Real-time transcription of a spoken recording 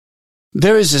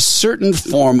There is a certain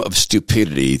form of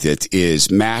stupidity that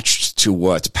is matched to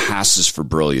what passes for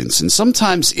brilliance, and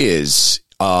sometimes is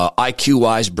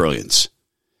IQ-wise brilliance.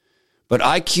 But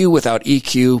IQ without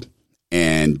EQ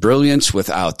and brilliance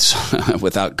without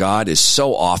without God is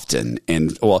so often,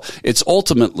 and well, it's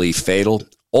ultimately fatal,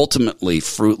 ultimately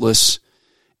fruitless,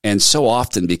 and so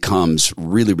often becomes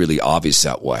really, really obvious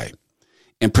that way.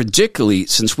 And particularly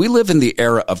since we live in the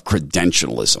era of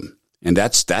credentialism, and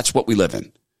that's what we live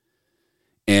in.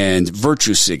 And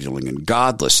virtue signaling and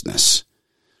godlessness.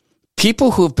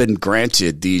 People who have been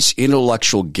granted these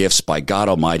intellectual gifts by God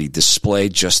Almighty display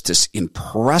just this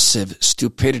impressive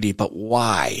stupidity. But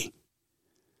why?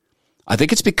 I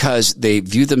think it's because they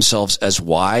view themselves as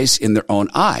wise in their own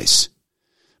eyes.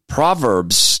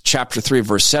 Proverbs chapter 3,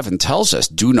 verse 7 tells us,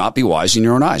 do not be wise in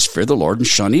your own eyes. Fear the Lord and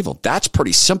shun evil. That's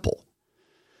pretty simple.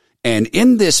 And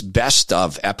in this best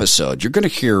of episode, you're going to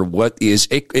hear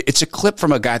it's a clip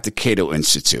from a guy at the Cato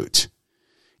Institute.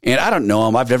 And I don't know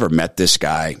him. I've never met this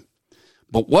guy.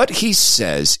 But what he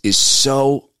says is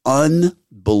so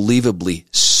unbelievably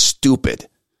stupid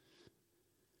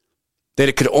that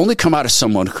it could only come out of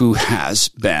someone who has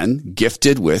been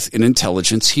gifted with an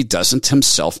intelligence he doesn't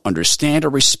himself understand or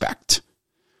respect.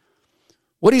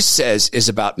 What he says is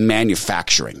about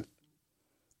manufacturing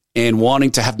and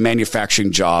wanting to have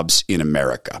manufacturing jobs in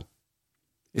America.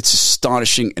 It's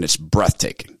astonishing and it's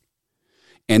breathtaking.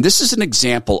 And this is an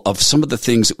example of some of the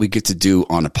things that we get to do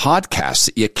on a podcast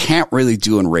that you can't really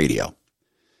do in radio.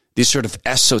 These sort of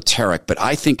esoteric, but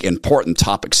I think important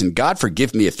topics. And God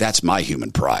forgive me if that's my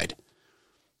human pride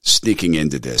sneaking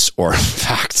into this, or in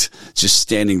fact, just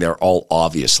standing there all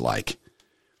obvious like.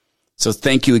 So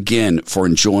thank you again for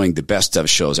enjoying the best of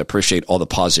shows. I appreciate all the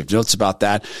positive notes about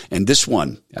that. And this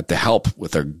one at the help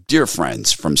with our dear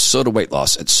friends from Soda Weight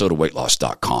Loss at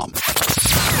sodaweightloss.com.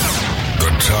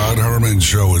 The Todd Herman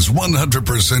Show is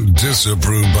 100%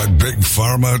 disapproved by big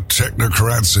pharma,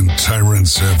 technocrats, and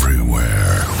tyrants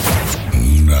everywhere.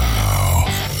 Now,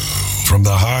 from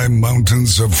the high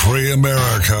mountains of free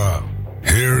America,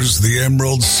 here's the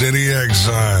Emerald City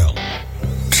Exile,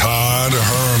 Todd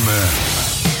Herman.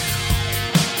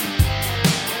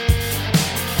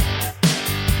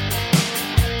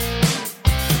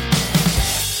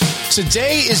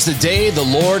 Today is the day the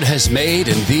Lord has made,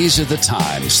 and these are the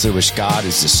times through which God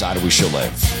has decided we shall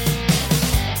live.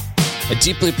 I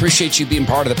deeply appreciate you being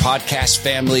part of the podcast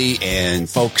family and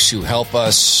folks who help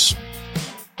us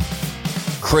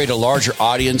create a larger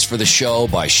audience for the show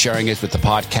by sharing it with the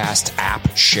podcast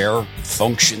app share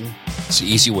function. It's an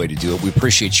easy way to do it. We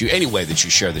appreciate you. Any way that you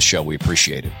share the show, we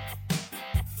appreciate it.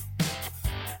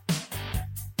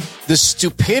 The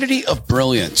stupidity of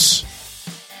brilliance.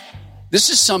 This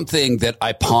is something that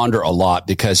I ponder a lot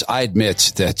because I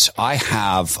admit that I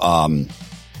have an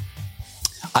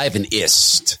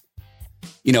ist.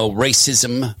 You know,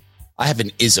 racism. I have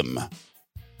an ism.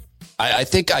 I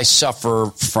think I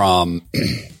suffer from,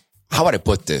 how would I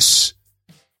put this?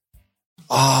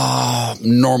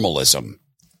 Normalism.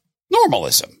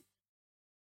 Normalism.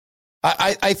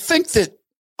 I think that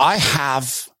I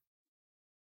have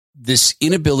this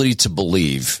inability to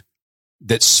believe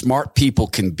that smart people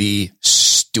can be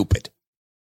stupid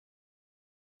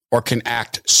or can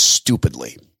act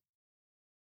stupidly.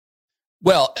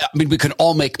 Well, I mean, we can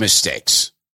all make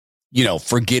mistakes. You know,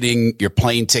 forgetting your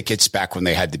plane tickets back when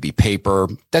they had to be paper.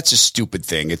 That's a stupid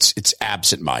thing. It's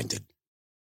absent-minded.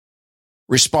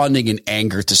 Responding in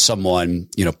anger to someone,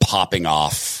 you know, popping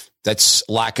off. That's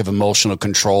lack of emotional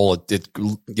control.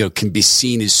 It can be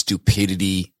seen as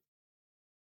stupidity.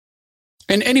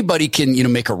 And anybody can, you know,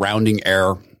 make a rounding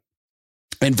error.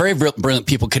 And very brilliant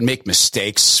people can make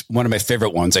mistakes. One of my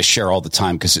favorite ones I share all the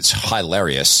time because it's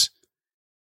hilarious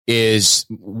is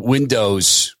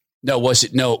Windows. It was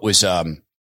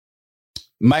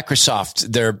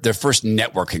Microsoft, their first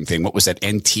networking thing. What was that?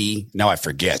 NT? Now I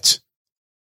forget.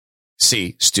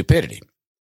 See, stupidity.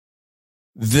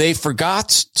 They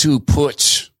forgot to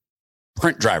put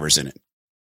print drivers in it.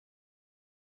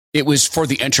 It was for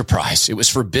the enterprise. It was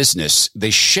for business. They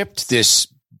shipped this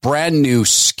brand new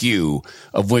SKU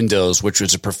of Windows, which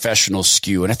was a professional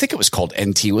SKU. And I think it was called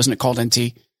NT. Wasn't it called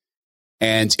NT?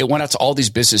 And it went out to all these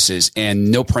businesses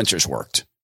and no printers worked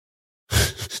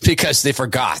because they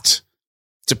forgot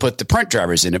to put the print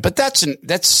drivers in it. But that's an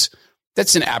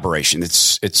aberration.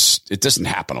 It doesn't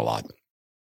happen a lot.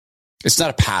 It's not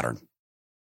a pattern.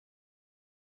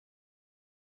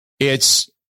 It's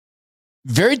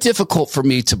very difficult for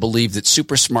me to believe that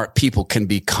super smart people can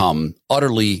become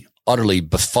utterly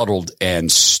befuddled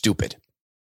and stupid.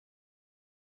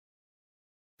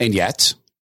 And yet,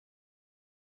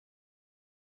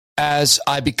 as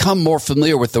I become more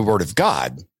familiar with the Word of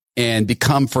God and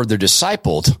become further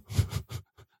discipled,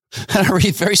 and I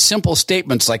read very simple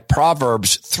statements like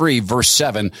Proverbs 3, verse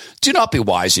 7, do not be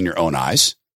wise in your own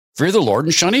eyes. Fear the Lord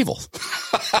and shun evil.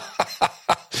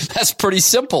 That's pretty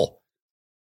simple.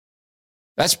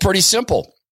 That's pretty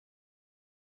simple.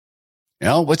 You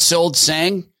know, what's the old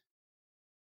saying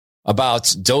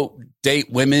about don't date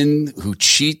women who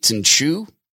cheat and chew?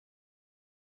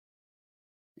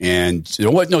 And you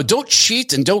know what? No, don't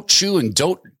cheat and don't chew and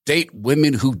don't date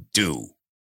women who do.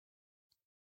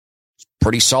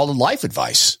 Pretty solid life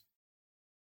advice.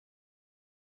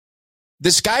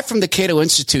 This guy from the Cato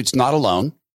Institute's not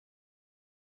alone.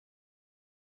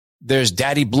 There's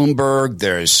Daddy Bloomberg.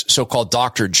 There's so-called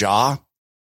Dr. Ja.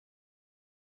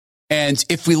 And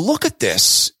if we look at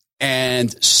this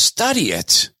and study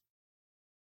it,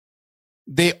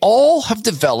 they all have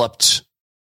developed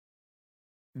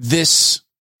this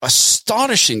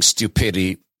astonishing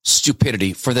stupidity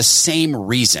for the same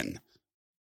reason.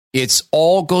 It's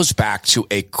all goes back to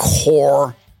a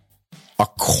core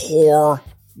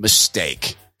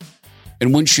mistake.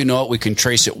 And once you know it, we can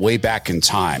trace it way back in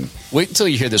time. Wait until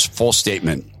you hear this full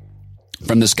statement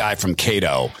from this guy from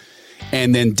Cato.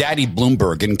 And then Daddy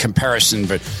Bloomberg in comparison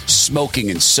to smoking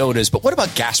and sodas. But what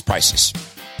about gas prices?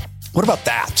 What about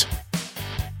that?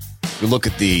 We look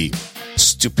at the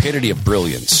stupidity of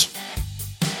brilliance.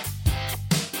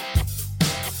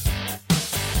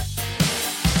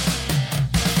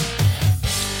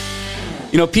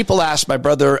 You know, people ask my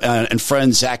brother and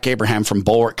friend Zach Abraham from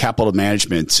Bulwark Capital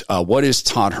Management, what is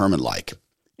Todd Herman like?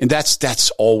 And that's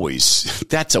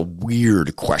a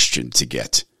weird question to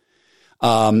get.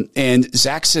 And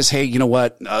Zach says, hey, you know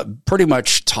what? Pretty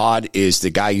much Todd is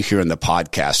the guy you hear on the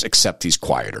podcast, except he's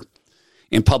quieter.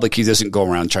 In public, he doesn't go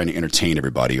around trying to entertain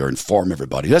everybody or inform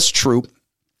everybody. That's true.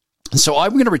 And so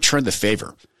I'm going to return the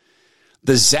favor.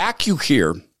 The Zach you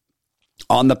hear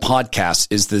on the podcast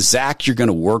is the Zach you're going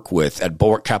to work with at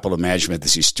Bulwark Capital Management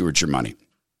as he stewards your money.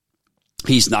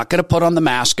 He's not going to put on the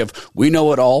mask of we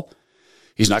know it all.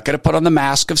 He's not going to put on the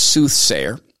mask of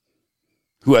soothsayer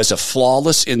who has a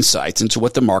flawless insight into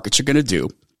what the markets are going to do.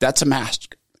 That's a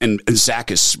mask. And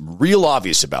Zach is real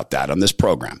obvious about that on this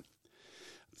program.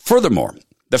 Furthermore,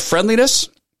 the friendliness,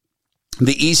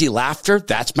 the easy laughter,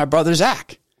 that's my brother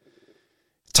Zach.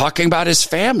 Talking about his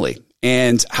family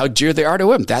and how dear they are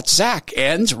to him, that's Zach.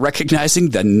 And recognizing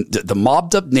the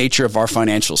mobbed up nature of our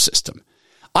financial system.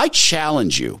 I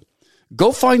challenge you,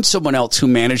 go find someone else who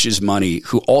manages money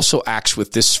who also acts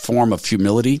with this form of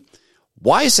humility.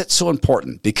 Why is that so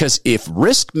important? Because if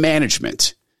risk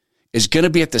management is going to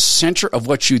be at the center of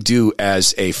what you do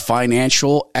as a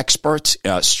financial expert,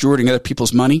 stewarding other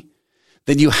people's money,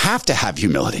 then you have to have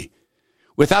humility.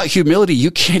 Without humility,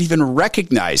 you can't even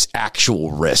recognize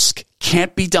actual risk.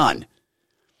 Can't be done.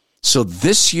 So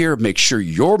this year, make sure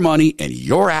your money and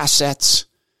your assets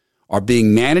are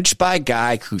being managed by a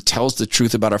guy who tells the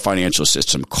truth about our financial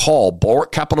system. Call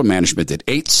Bulwark Capital Management at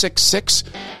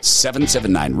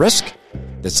 866-779-RISK.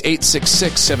 That's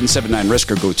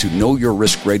 866-779-RISK, or go to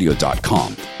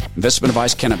knowyourriskradio.com. Investment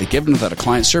advice cannot be given without a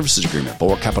client services agreement.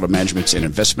 Bulwark Capital Management is an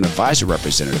investment advisor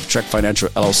representative, Trek Financial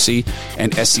LLC,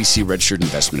 and SEC registered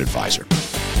investment advisor.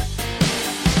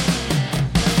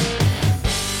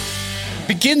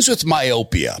 Begins with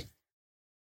myopia.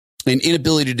 An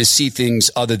inability to see things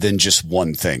other than just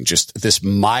one thing, just this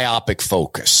myopic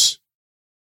focus.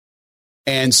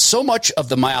 And so much of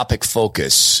the myopic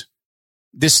focus,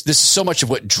 this is so much of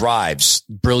what drives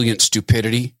brilliant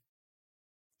stupidity.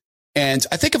 And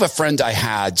I think of a friend I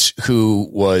had who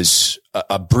was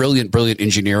a brilliant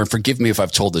engineer. And forgive me if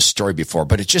I've told this story before,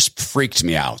 but it just freaked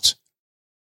me out.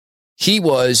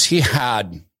 His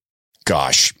name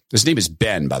is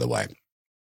Ben, by the way.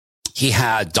 He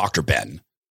had Dr. Ben.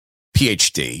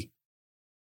 PhD.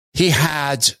 He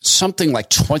had something like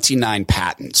 29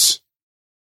 patents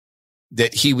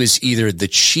that he was either the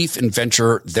chief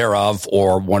inventor thereof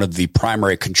or one of the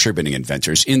primary contributing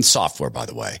inventors in software, by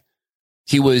the way.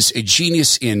 He was a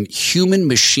genius in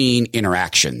human-machine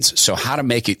interactions, so how to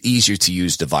make it easier to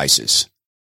use devices.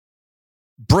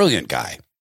 Brilliant guy.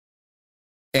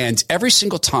 And every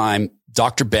single time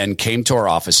Dr. Ben came to our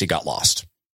office, he got lost.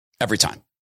 Every time.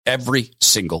 Every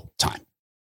single time.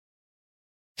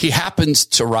 He happened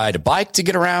to ride a bike to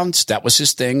get around. That was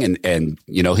his thing. And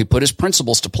you know, he put his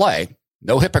principles to play.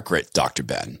 No hypocrite, Dr.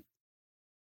 Ben.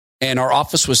 And our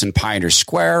office was in Pioneer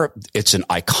Square. It's an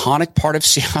iconic part of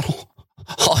Seattle.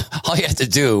 All you have to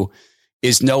do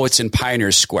is know it's in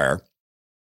Pioneer Square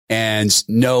and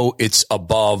know it's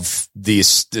above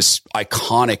this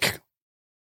iconic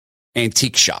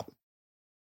antique shop.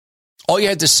 All you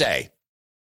had to say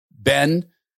Ben,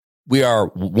 we are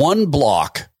one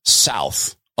block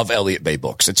south of Elliott Bay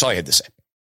Books. That's all I had to say.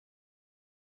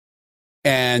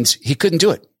 And he couldn't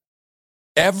do it.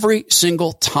 Every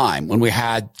single time when we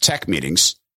had tech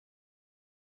meetings,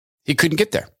 he couldn't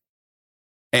get there.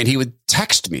 And he would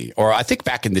text me, or I think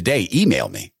back in the day, email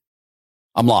me.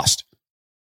 I'm lost.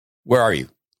 Where are you?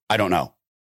 I don't know.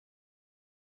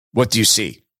 What do you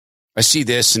see? I see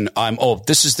this and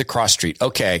this is the cross street.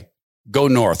 Okay, go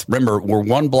north. Remember, we're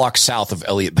one block south of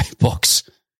Elliott Bay Books.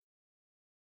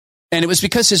 And it was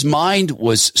because his mind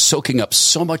was soaking up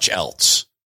so much else.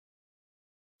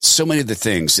 So many of the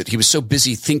things that he was so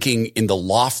busy thinking in the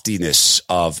loftiness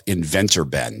of inventor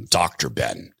Ben, Dr.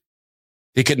 Ben.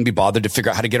 He couldn't be bothered to figure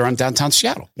out how to get around downtown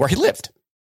Seattle, where he lived.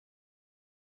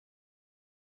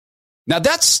 Now,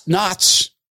 that's not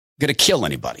going to kill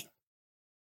anybody.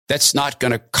 That's not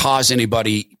going to cause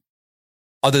anybody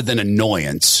other than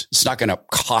annoyance. It's not going to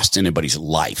cost anybody's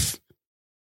life.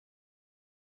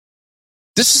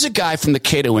 This is a guy from the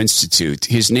Cato Institute.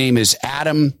 His name is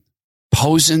Adam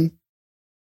Posen.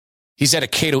 He's at a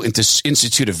Cato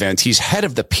Institute event. He's head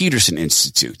of the Peterson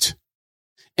Institute.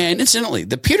 And incidentally,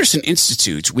 the Peterson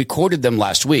Institute, we quoted them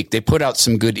last week. They put out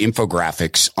some good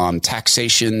infographics on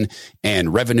taxation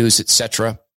and revenues,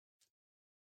 etc.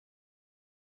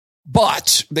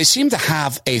 But they seem to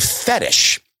have a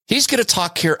fetish. He's going to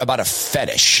talk here about a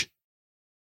fetish.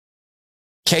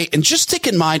 Okay, and just think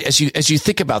in mind as you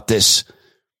think about this,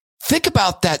 think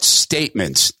about that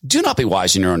statement. Do not be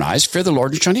wise in your own eyes. Fear the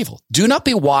Lord and shun evil. Do not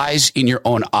be wise in your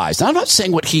own eyes. Now, I'm not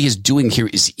saying what he is doing here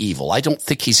is evil. I don't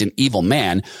think he's an evil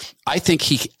man. I think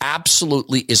he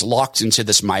absolutely is locked into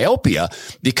this myopia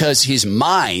because his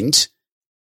mind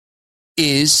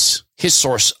is his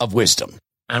source of wisdom.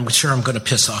 I'm sure I'm going to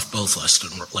piss off both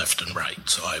left and right,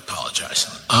 so I apologize.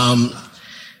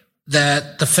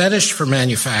 That the fetish for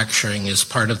manufacturing is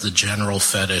part of the general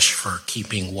fetish for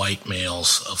keeping white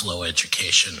males of low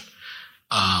education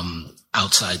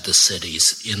outside the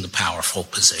cities in the powerful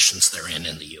positions they're in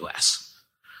the U.S.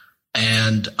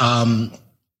 And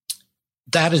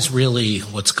that is really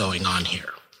what's going on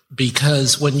here.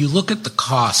 Because when you look at the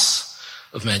costs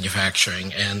of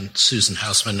manufacturing, and Susan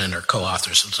Hausman and her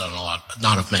co-authors have done a lot,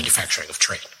 not of manufacturing, of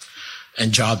trade,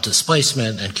 and job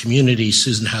displacement and community.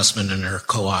 Susan Hausman and her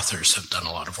co-authors have done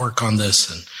a lot of work on this,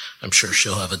 and I'm sure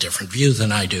she'll have a different view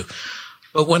than I do.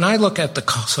 But when I look at the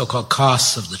so-called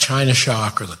costs of the China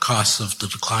shock or the costs of the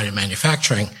decline in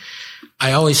manufacturing,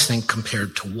 I always think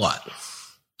compared to what?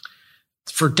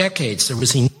 For decades, there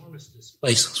was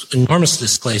enormous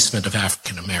displacement of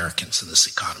African Americans in this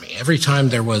economy. Every time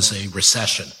there was a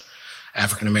recession,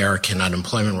 African American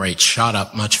unemployment rates shot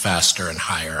up much faster and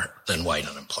higher than white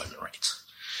unemployment rates.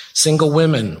 Single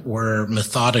women were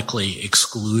methodically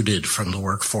excluded from the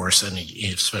workforce, and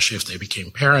especially if they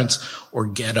became parents, or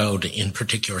ghettoed in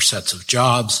particular sets of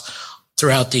jobs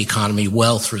throughout the economy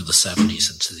well through the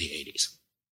 70s into the 80s.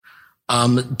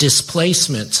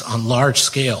 Displacements on large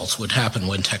scales would happen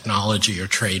when technology or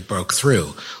trade broke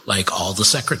through, like all the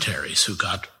secretaries who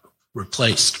got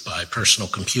replaced by personal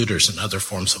computers and other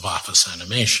forms of office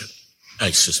automation.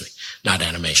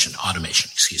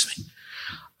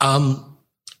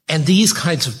 And these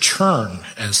kinds of churn,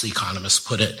 as the economists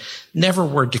put it, never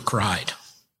were decried.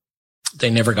 They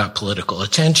never got political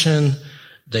attention.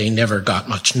 They never got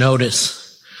much notice.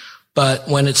 But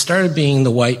when it started being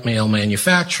the white male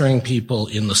manufacturing people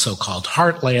in the so-called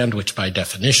heartland, which by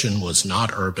definition was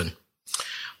not urban,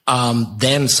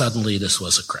 then suddenly this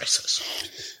was a crisis.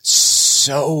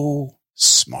 So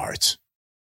smart.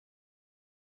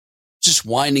 Just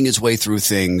winding his way through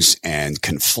things and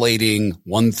conflating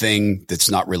one thing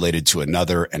that's not related to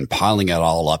another and piling it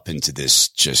all up into this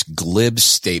just glib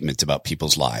statement about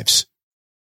people's lives.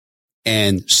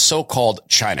 And so-called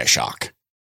China shock.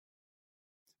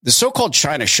 The so-called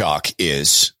China shock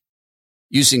is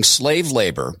using slave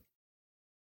labor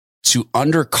to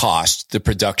undercost the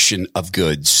production of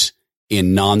goods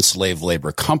in non-slave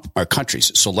labor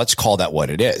countries. So let's call that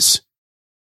what it is.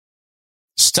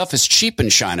 Stuff is cheap in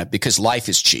China because life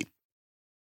is cheap.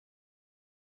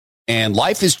 And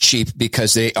life is cheap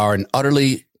because they are an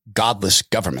utterly godless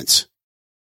government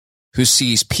who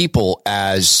sees people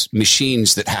as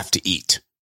machines that have to eat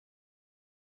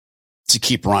to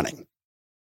keep running.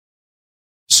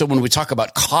 So when we talk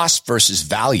about cost versus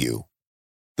value,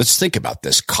 let's think about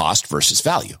this, cost versus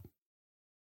value.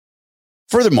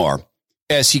 Furthermore,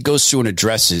 as he goes through and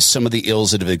addresses some of the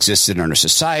ills that have existed in our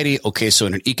society, okay, so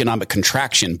in an economic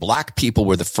contraction, black people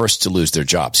were the first to lose their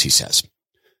jobs, he says.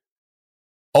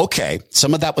 Okay,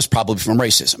 some of that was probably from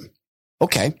racism.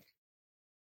 Okay.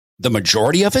 The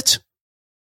majority of it?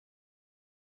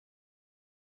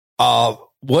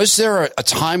 Was there a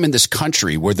time in this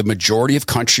country where the majority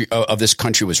of this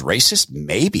country was racist?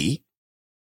 Maybe.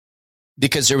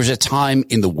 Because there was a time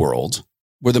in the world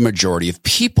where the majority of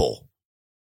people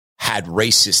had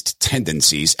racist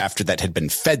tendencies after that had been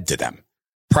fed to them.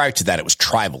 Prior to that, it was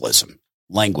tribalism,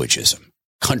 languageism,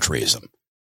 countryism.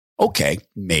 Okay,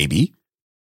 maybe.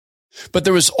 But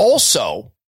there was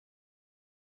also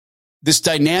this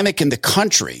dynamic in the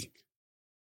country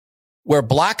where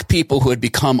black people who had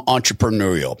become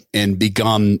entrepreneurial and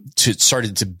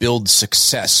started to build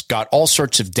success got all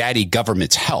sorts of daddy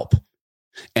government help.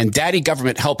 And daddy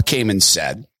government help came and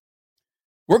said,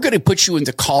 we're going to put you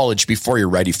into college before you're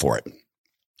ready for it.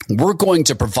 We're going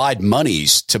to provide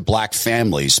monies to black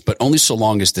families, but only so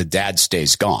long as the dad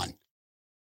stays gone.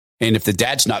 And if the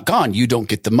dad's not gone, you don't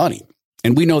get the money.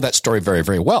 And we know that story very,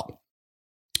 very well.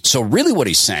 So really what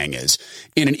he's saying is,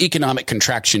 in an economic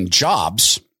contraction,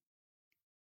 jobs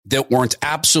that weren't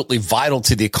absolutely vital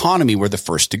to the economy were the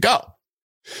first to go.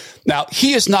 Now,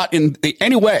 he is not in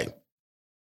any way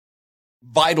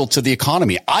vital to the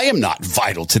economy. I am not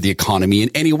vital to the economy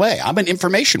in any way. I'm an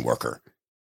information worker.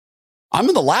 I'm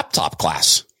in the laptop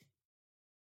class,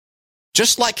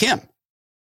 just like him.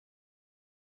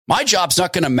 My job's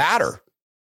not going to matter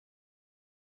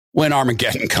when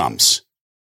Armageddon comes.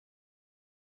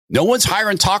 No one's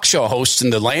hiring talk show hosts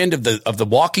in the land of the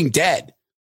Walking Dead.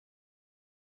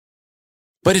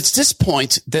 But it's this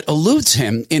point that eludes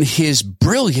him in his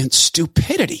brilliant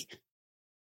stupidity.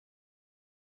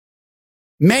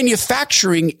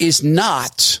 Manufacturing is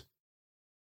not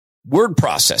word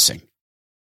processing.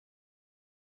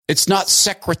 It's not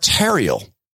secretarial.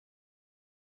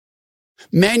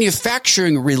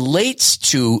 Manufacturing relates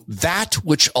to that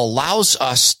which allows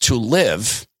us to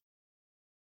live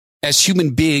as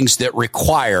human beings that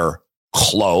require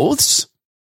clothes.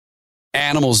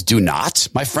 Animals do not.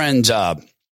 My friend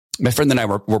and I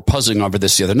were puzzling over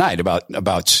this the other night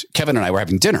about Kevin and I were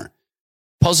having dinner,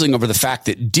 puzzling over the fact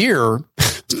that deer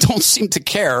don't seem to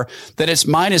care that it's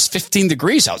minus 15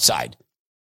 degrees outside.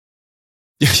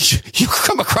 You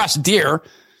come across deer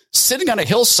sitting on a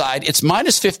hillside, it's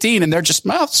minus 15, and they're just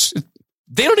mouths.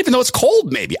 They don't even know it's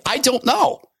cold, maybe. I don't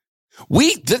know.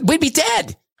 We'd be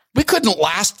dead. We couldn't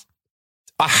last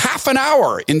a half an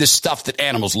hour in this stuff that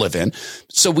animals live in,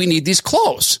 so we need these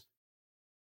clothes.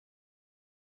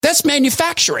 That's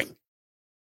manufacturing.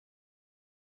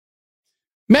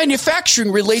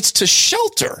 Manufacturing relates to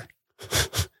shelter.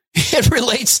 It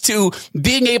relates to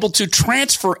being able to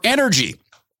transfer energy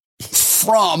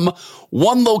from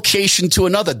one location to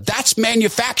another. That's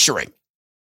manufacturing.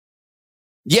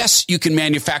 Yes, you can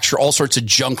manufacture all sorts of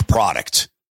junk product.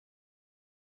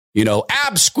 You know,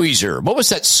 ab squeezer. What was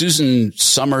that Susan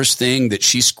Summers thing that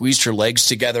she squeezed her legs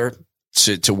together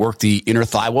to work the inner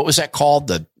thigh? What was that called?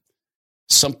 The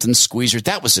something squeezer.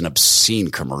 That was an obscene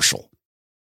commercial.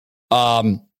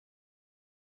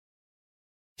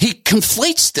 He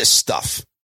conflates this stuff.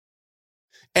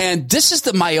 And this is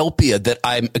the myopia that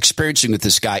I'm experiencing with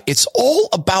this guy. It's all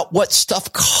about what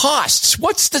stuff costs.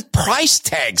 What's the price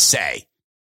tag say?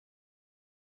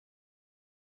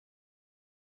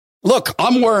 Look,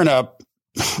 I'm wearing a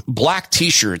black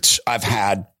t-shirt I've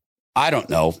had, I don't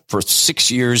know, for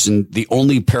 6 years, and the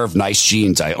only pair of nice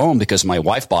jeans I own because my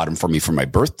wife bought them for me for my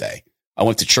birthday. I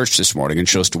went to church this morning and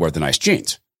chose to wear the nice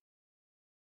jeans.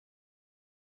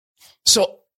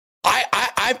 So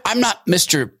I'm not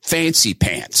Mr. Fancy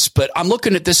Pants, but I'm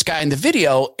looking at this guy in the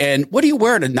video, and what are you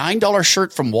wearing, a $9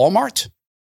 shirt from Walmart?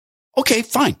 Okay,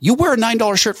 fine. You wear a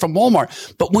 $9 shirt from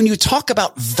Walmart, but when you talk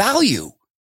about value,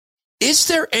 is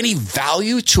there any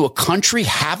value to a country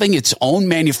having its own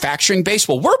manufacturing base?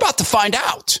 Well, we're about to find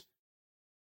out.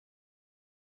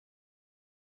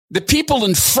 The people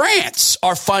in France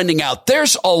are finding out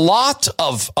there's a lot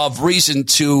of reason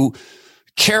to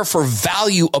care for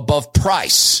value above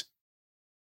price.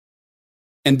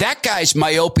 And that guy's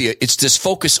myopia, it's this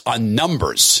focus on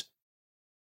numbers.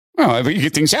 Well, we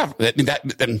get things out.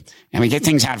 And we get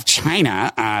things out of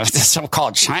China. The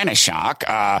so-called China shock.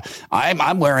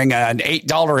 I'm wearing an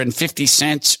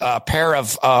 $8.50 pair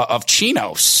of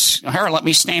chinos. Here, let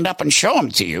me stand up and show them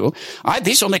to you.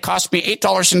 These only cost me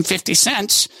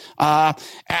 $8.50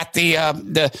 at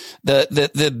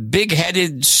the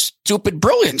big-headed stupid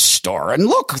brilliance store. And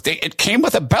look, it came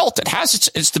with a belt. It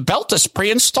has it's the belt is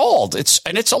pre-installed. It's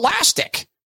elastic.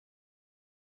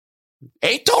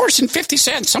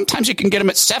 $8.50. Sometimes you can get them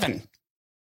at $7.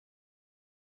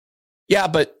 Yeah,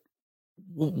 but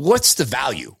what's the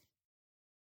value?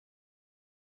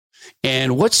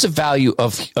 And what's the value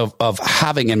of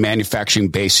having a manufacturing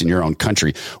base in your own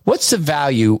country? What's the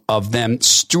value of them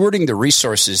stewarding the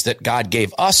resources that God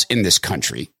gave us in this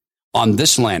country on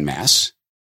this landmass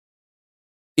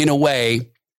in a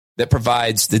way that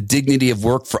provides the dignity of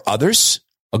work for others,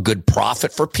 a good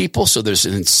profit for people. So there's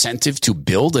an incentive to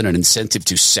build and an incentive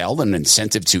to sell and an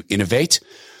incentive to innovate,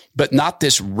 but not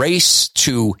this race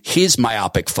to his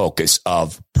myopic focus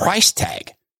of price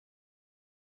tag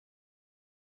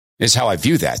is how I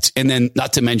view that. And then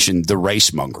not to mention the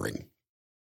race mongering.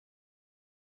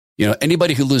 You know,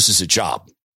 anybody who loses a job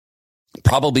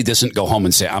probably doesn't go home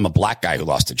and say, I'm a black guy who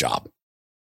lost a job.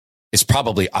 It's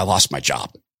probably, I lost my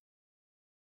job.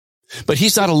 But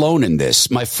he's not alone in this.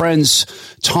 My friends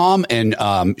Tom and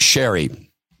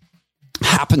Sherry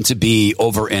happen to be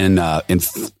over in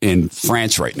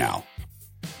France right now,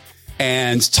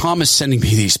 and Tom is sending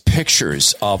me these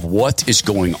pictures of what is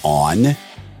going on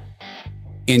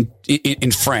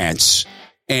in France,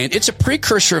 and it's a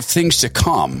precursor of things to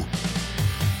come.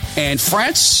 And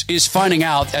France is finding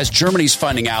out, as Germany's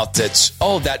finding out, that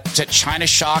that China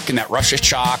shock and that Russia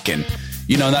shock, and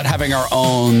not having our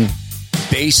own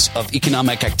base of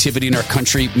economic activity in our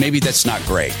country, maybe that's not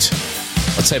great.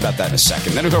 I'll tell you about that in a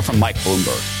second. Then we'll go from Mike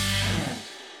Bloomberg.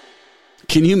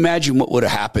 Can you imagine what would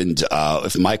have happened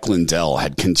if Mike Lindell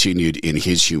had continued in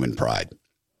his human pride?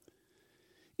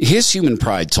 His human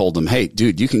pride told him, hey,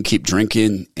 dude, you can keep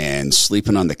drinking and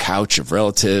sleeping on the couch of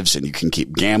relatives, and you can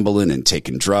keep gambling and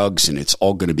taking drugs, and it's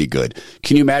all going to be good.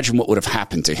 Can you imagine what would have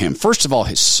happened to him? First of all,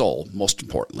 his soul, most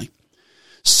importantly.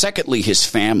 Secondly, his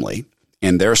family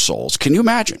and their souls. Can you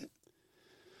imagine?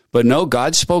 But no,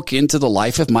 God spoke into the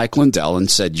life of Mike Lindell and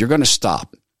said, you're going to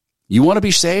stop. You want to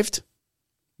be saved?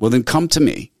 Well, then come to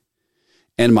me.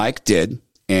 And Mike did,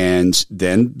 and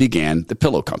then began the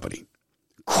Pillow Company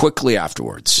quickly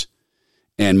afterwards.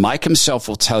 And Mike himself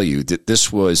will tell you that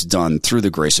this was done through the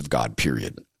grace of God,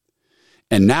 period.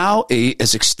 And now he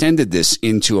has extended this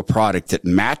into a product that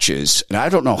matches, and I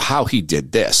don't know how he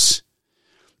did this,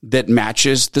 that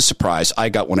matches the surprise I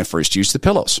got when I first used the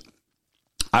pillows.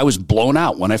 I was blown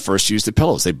out when I first used the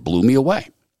pillows. They blew me away.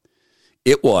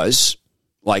 It was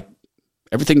like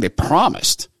everything they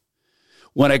promised.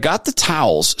 When I got the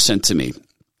towels sent to me,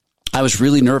 I was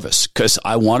really nervous because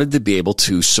I wanted to be able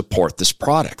to support this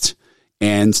product.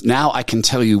 And now I can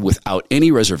tell you without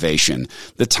any reservation,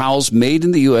 the towels made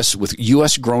in the U.S. with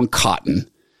U.S. grown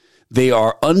cotton, they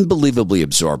are unbelievably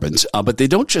absorbent, but they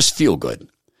don't just feel good.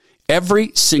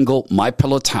 Every single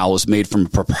MyPillow towel is made from a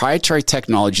proprietary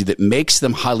technology that makes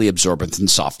them highly absorbent and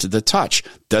soft to the touch.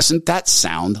 Doesn't that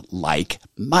sound like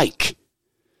Mike?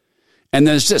 And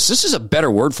there's this. This is a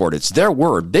better word for it. It's their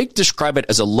word. They describe it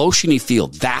as a lotiony feel.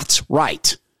 That's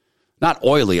right. Not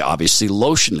oily, obviously.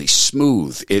 Lotionally,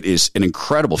 smooth. It is an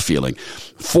incredible feeling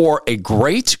for a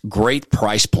great, great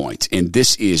price point. And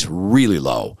this is really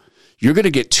low. You're going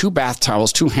to get 2 bath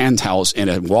towels, 2 hand towels, and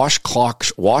a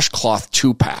washcloth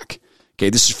 2-pack. Okay,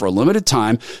 this is for a limited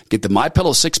time. Get the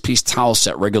MyPillow 6-piece towel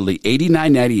set regularly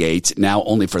 $89.98, now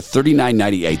only for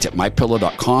 $39.98 at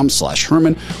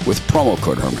MyPillow.com/Herman with promo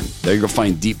code Herman. There you're going to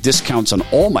find deep discounts on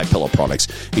all MyPillow products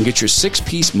and get your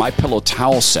 6-piece MyPillow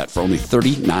towel set for only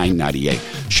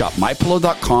 $39.98. Shop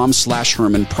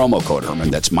MyPillow.com/Herman, promo code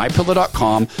Herman. That's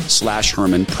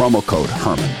MyPillow.com/Herman, promo code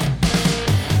Herman.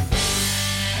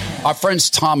 Our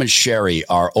friends Tom and Sherry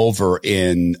are over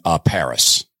in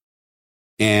Paris.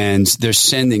 And they're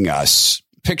sending us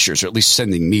pictures, or at least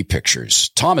sending me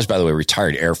pictures. Tom is, by the way,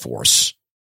 retired Air Force.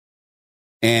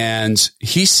 And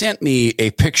he sent me a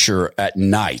picture at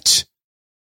night.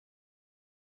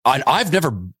 And I've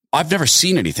never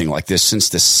seen anything like this since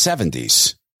the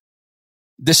 70s.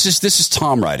 This is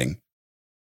Tom writing.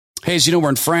 Hey, as you know, we're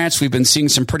in France. We've been seeing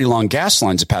some pretty long gas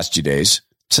lines the past few days.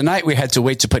 Tonight, we had to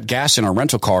wait to put gas in our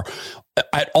rental car.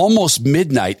 At almost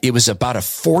midnight, it was about a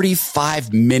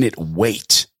 45-minute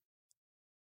wait.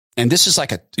 And this is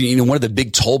like one of the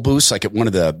big toll booths, like at one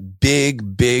of the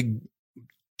big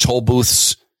toll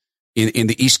booths in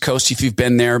the East Coast. If you've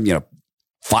been there,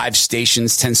 5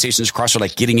 stations, 10 stations across, are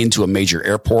like getting into a major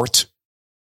airport.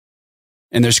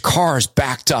 And there's cars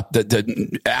backed up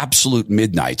the absolute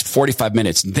midnight, 45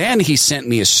 minutes. Then he sent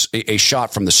me a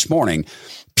shot from this morning.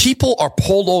 People are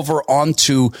pulled over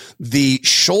onto the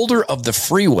shoulder of the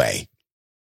freeway,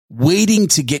 waiting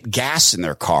to get gas in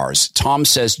their cars. Tom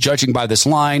says, judging by this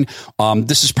line,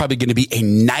 this is probably going to be a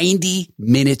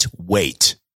 90-minute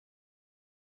wait.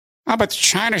 How about the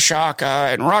China shock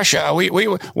in Russia?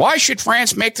 Why should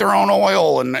France make their own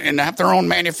oil and have their own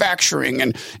manufacturing?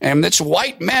 And it's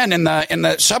white men in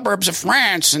the suburbs of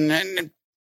France. And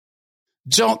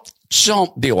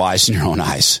don't be wise in your own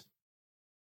eyes.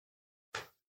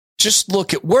 Just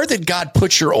look at, where did God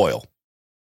put your oil?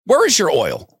 Where is your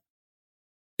oil?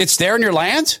 It's there in your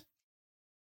land?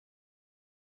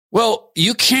 Well,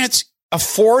 you can't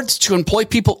afford to employ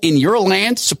people in your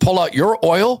land to pull out your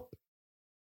oil,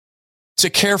 to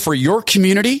care for your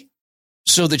community,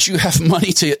 so that you have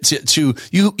money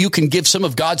you can give some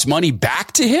of God's money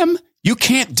back to him. You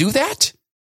can't do that.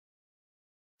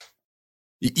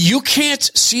 You can't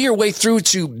see your way through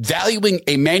to valuing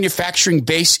a manufacturing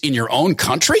base in your own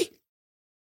country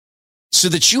so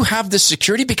that you have the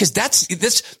security, because that's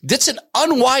an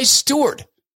unwise steward.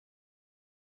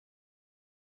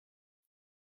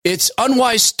 It's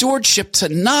unwise stewardship to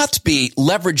not be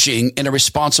leveraging in a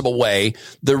responsible way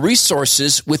the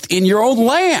resources within your own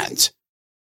land.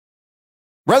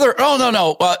 Rather,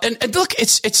 no. And look,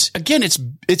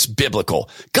 it's biblical.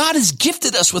 God has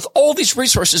gifted us with all these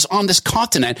resources on this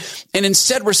continent. And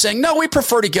instead we're saying, no, we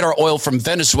prefer to get our oil from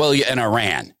Venezuela and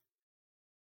Iran.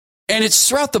 And it's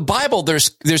throughout the Bible.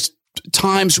 There's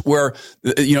times where,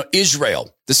 Israel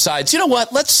decides, you know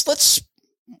what,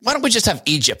 why don't we just have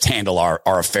Egypt handle our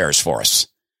affairs for us?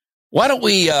 Why don't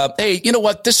we, hey, you know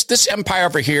what, this empire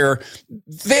over here,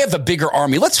 they have a bigger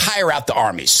army. Let's hire out the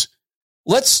armies.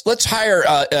 Let's hire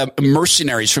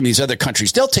mercenaries from these other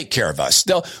countries. They'll take care of us.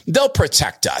 They'll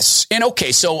protect us. And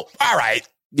okay, so all right,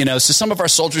 so some of our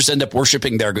soldiers end up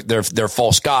worshiping their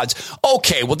false gods.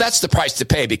 Okay, well that's the price to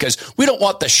pay, because we don't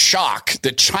want the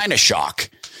China shock.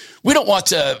 We don't want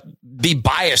to be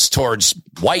biased towards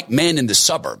white men in the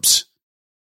suburbs.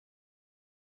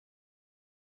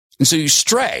 And so you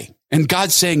stray, and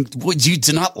God's saying, "Would you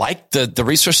do not like the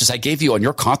resources I gave you on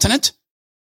your continent?"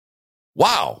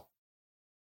 Wow.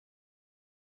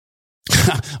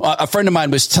 A friend of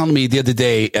mine was telling me the other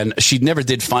day, and she never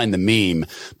did find the meme,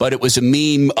 but it was a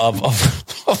meme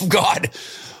of God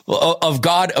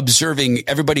observing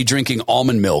everybody drinking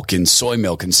almond milk and soy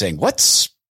milk and saying, what?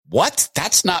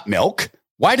 That's not milk.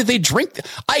 Why do they drink that?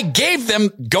 I gave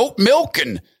them goat milk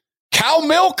and cow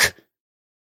milk.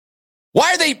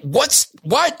 Why are they, what's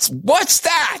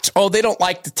that? Oh, they don't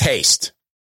like the taste.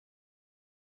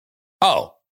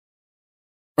 Oh,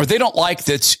 or they don't like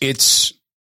that it's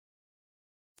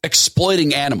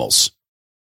exploiting animals.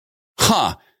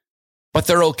 But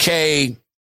they're okay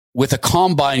with a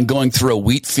combine going through a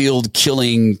wheat field,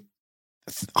 killing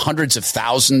hundreds of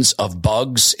thousands of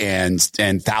bugs and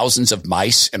thousands of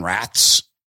mice and rats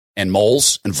and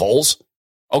moles and voles.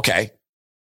 Okay.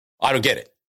 I don't get it.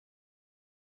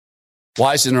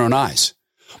 Wise in their own eyes.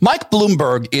 Mike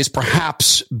Bloomberg is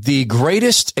perhaps the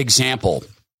greatest example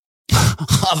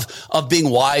of being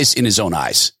wise in his own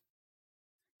eyes,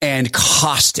 and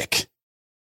caustic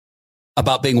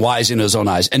about being wise in his own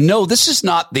eyes. And no, this is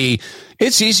not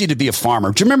it's easy to be a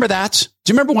farmer. Do you remember that?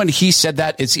 Do you remember when he said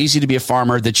that? It's easy to be a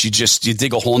farmer, that you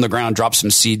dig a hole in the ground, drop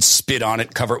some seeds, spit on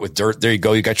it, cover it with dirt. There you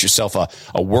go. You got yourself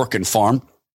a working farm.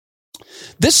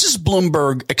 This is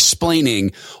Bloomberg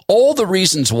explaining all the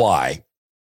reasons why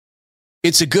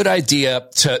it's a good idea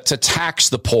to tax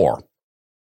the poor.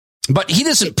 But he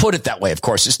doesn't put it that way, of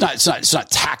course. It's not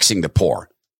taxing the poor.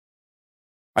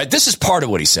 Right, this is part of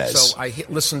what he says. So I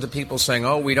listen to people saying,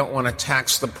 oh, we don't want to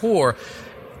tax the poor.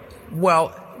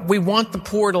 Well, we want the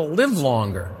poor to live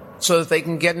longer so that they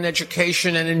can get an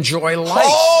education and enjoy life.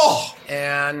 Oh!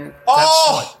 And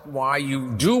that's why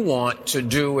you do want to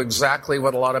do exactly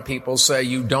what a lot of people say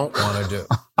you don't want to do.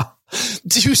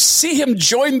 Do you see him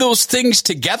join those things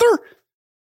together?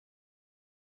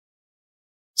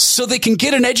 So they can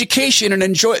get an education and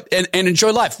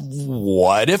enjoy life.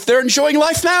 What if they're enjoying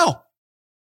life now?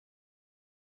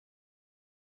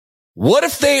 What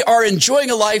if they are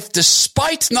enjoying a life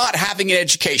despite not having an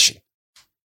education?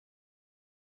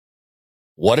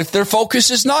 What if their focus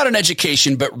is not on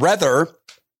education, but rather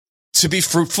to be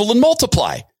fruitful and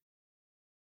multiply?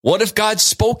 What if God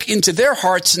spoke into their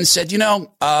hearts and said,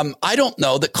 I don't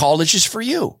know that college is for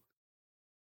you.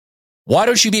 Why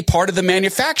don't you be part of the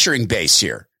manufacturing base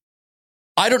here?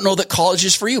 I don't know that college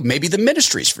is for you. Maybe the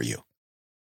ministry is for you.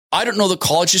 I don't know that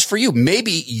college is for you.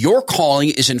 Maybe your calling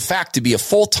is, in fact, to be a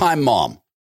full-time mom,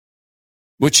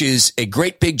 which is a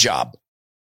great big job.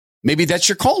 Maybe that's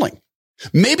your calling.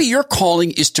 Maybe your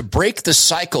calling is to break the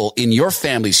cycle in your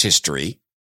family's history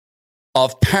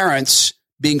of parents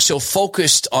being so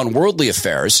focused on worldly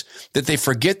affairs that they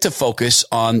forget to focus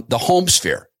on the home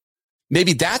sphere.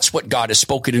 Maybe that's what God has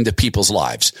spoken into people's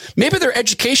lives. Maybe their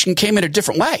education came in a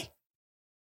different way.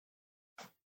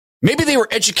 Maybe they were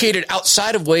educated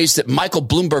outside of ways that Michael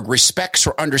Bloomberg respects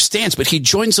or understands, but he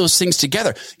joins those things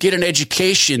together, get an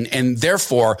education, and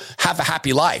therefore have a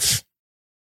happy life.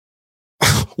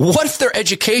 What if their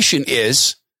education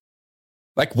is,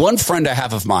 like one friend I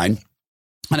have of mine,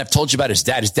 and I've told you about his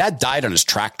dad. His dad died on his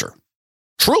tractor.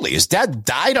 Truly, his dad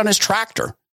died on his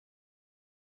tractor.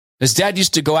 His dad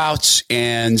used to go out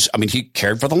and, he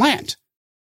cared for the land.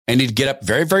 And he'd get up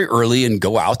very, very early and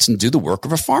go out and do the work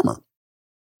of a farmer.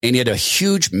 And he had a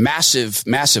huge, massive,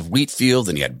 massive wheat field,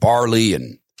 and he had barley.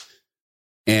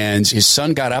 And his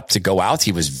son got up to go out.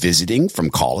 He was visiting from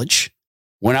college.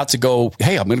 Went out to go,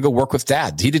 hey, I'm going to go work with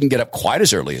Dad. He didn't get up quite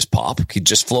as early as Pop. He'd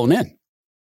just flown in.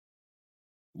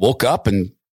 Woke up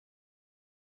and,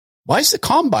 why is the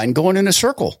combine going in a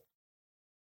circle?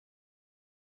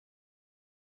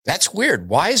 That's weird.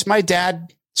 Why is my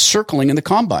dad circling in the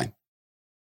combine?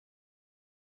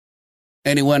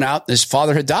 And he went out, and his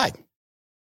father had died.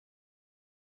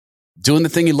 Doing the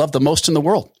thing he loved the most in the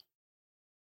world.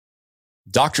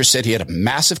 Doctor said he had a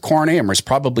massive coronary and was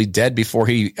probably dead before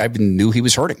he even knew he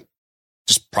was hurting.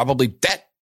 Just probably dead.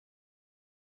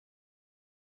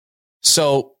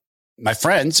 So my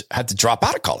friend had to drop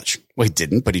out of college. Well, he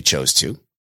didn't, but he chose to.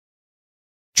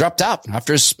 Dropped out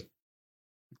after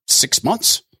 6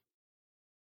 months.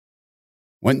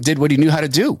 Went and did what he knew how to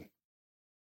do,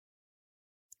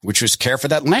 which was care for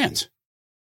that land.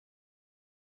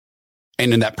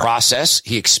 And in that process,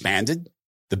 he expanded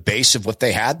the base of what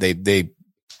they had. They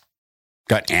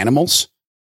got animals.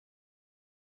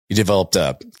 He developed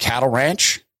a cattle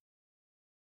ranch.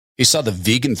 He saw the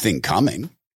vegan thing coming.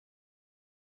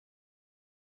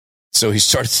 So he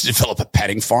started to develop a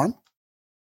petting farm.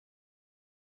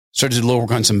 Started to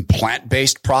work on some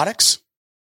plant-based products.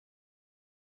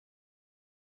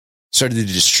 Started to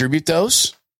distribute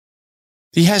those.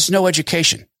 He has no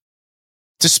education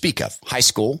to speak of. High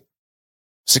school,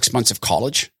 6 months of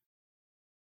college.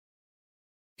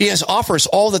 He has offers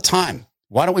all the time.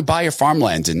 Why don't we buy your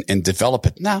farmland and develop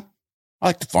it? No, I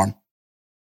like the farm.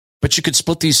 But you could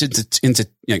split these into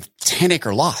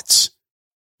 10-acre lots.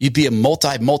 You'd be a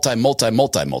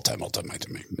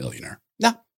multi-millionaire. No,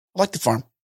 I like the farm.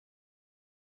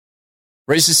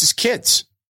 Raises his kids.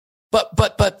 But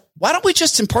why don't we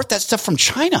just import that stuff from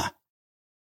China?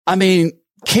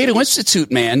 Cato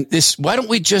Institute, man, why don't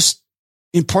we just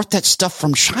import that stuff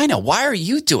from China? Why are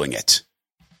you doing it?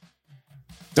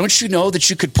 Don't you know that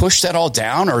you could push that all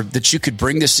down, or that you could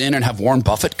bring this in and have Warren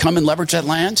Buffett come and leverage that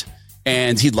land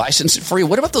and he'd license it for you?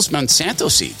 What about those Monsanto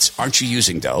seeds? Aren't you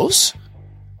using those?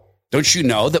 Don't you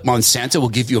know that Monsanto will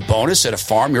give you a bonus at a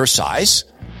farm your size,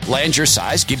 land your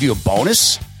size, give you a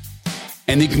bonus?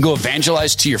 And you can go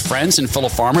evangelize to your friends and fellow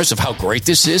farmers of how great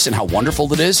this is and how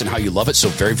wonderful it is and how you love it so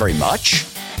very, very much.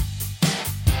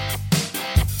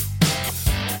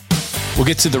 We'll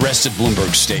get to the rest of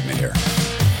Bloomberg's statement here.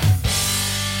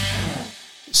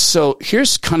 So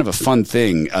here's kind of a fun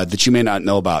thing that you may not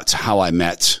know about how I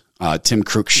met Tim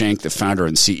Cruikshank, the founder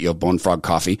and CEO of Bone Frog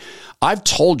Coffee. I've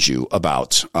told you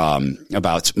about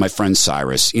my friend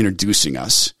Cyrus introducing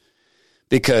us,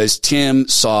 because Tim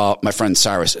saw my friend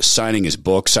Cyrus signing his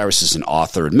book. Cyrus is an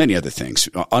author and many other things.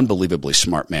 Unbelievably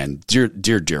smart man,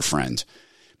 dear friend.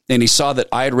 And he saw that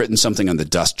I had written something on the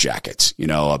dust jacket,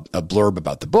 a blurb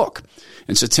about the book.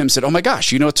 And so Tim said, "Oh my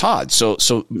gosh, Todd.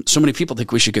 So many people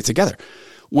think we should get together."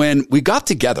 When we got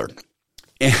together,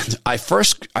 and I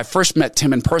first met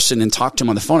Tim in person and talked to him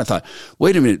on the phone, I thought,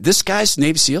 wait a minute, this guy's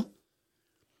Navy SEAL?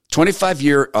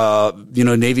 25-year,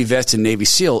 Navy vet and Navy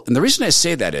SEAL. And the reason I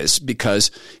say that is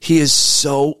because he is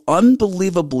so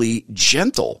unbelievably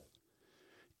gentle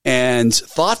and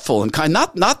thoughtful and kind.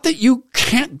 Not that you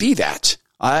can't be that.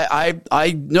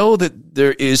 I know that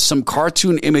there is some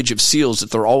cartoon image of SEALs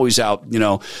that they're always out,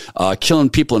 killing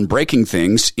people and breaking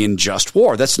things in just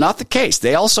war. That's not the case.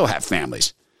 They also have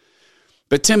families.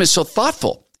 But Tim is so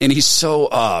thoughtful, and he's so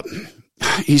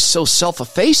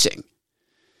self-effacing.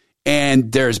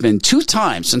 And there's been 2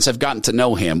 times since I've gotten to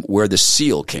know him where the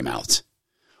SEAL came out.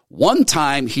 One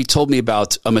time he told me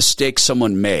about a mistake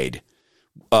someone made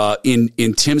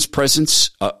in Tim's presence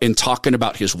in talking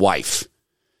about his wife.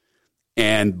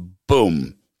 And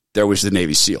boom, there was the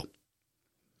Navy SEAL.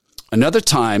 Another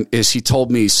time is he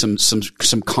told me some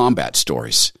combat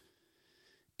stories.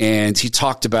 And he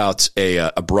talked about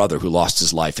a brother who lost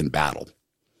his life in battle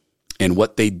and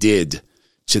what they did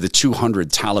to the 200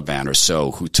 Taliban or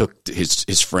so who took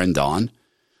his friend on,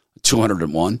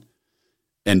 201.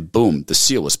 And boom, the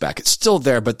SEAL was back. It's still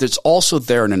there, but it's also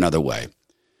there in another way.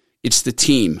 It's the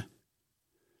team.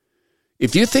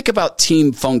 If you think about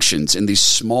team functions in these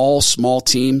small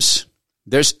teams,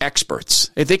 there's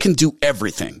experts. They can do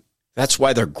everything. That's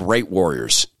why they're great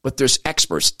warriors. But there's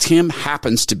experts. Tim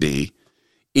happens to be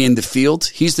in the field.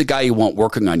 He's the guy you want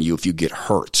working on you if you get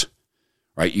hurt,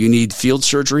 right? You need field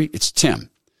surgery. It's Tim.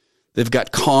 They've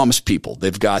got comms people.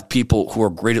 They've got people who are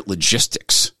great at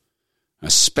logistics,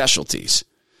 specialties.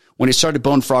 When he started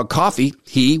Bone Frog Coffee,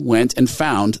 he went and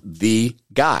found the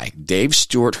guy, Dave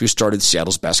Stewart, who started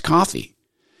Seattle's Best Coffee,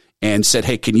 and said,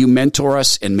 hey, can you mentor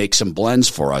us and make some blends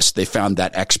for us? They found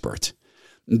that expert.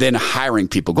 Then hiring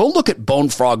people. Go look at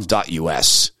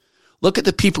bonefrog.us. Look at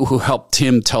the people who helped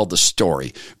him tell the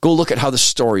story. Go look at how the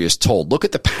story is told. Look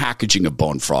at the packaging of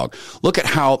Bone Frog. Look at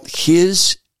how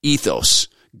his ethos,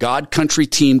 God Country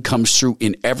team, comes through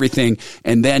in everything.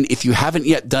 And then if you haven't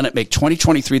yet done it, make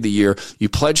 2023 the year you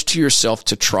pledge to yourself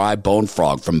to try Bone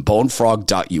Frog from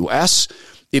bonefrog.us.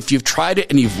 If you've tried it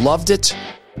and you've loved it,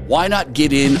 why not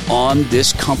get in on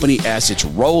this company as it's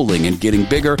rolling and getting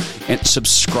bigger and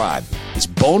subscribe? It's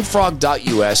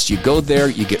bonefrog.us. You go there,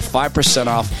 you get 5%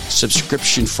 off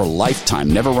subscription for lifetime.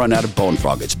 Never run out of Bone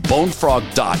Frog. It's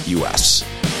bonefrog.us.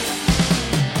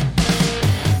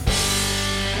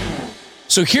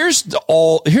 So here's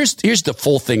the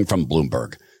full thing from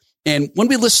Bloomberg. And when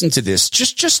we listen to this,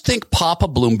 just think Papa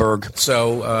Bloomberg.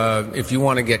 So if you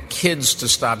want to get kids to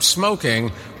stop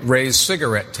smoking, raise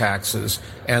cigarette taxes.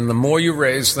 And the more you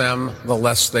raise them, the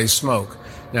less they smoke.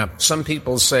 Now, some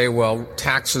people say, well,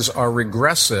 taxes are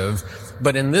regressive.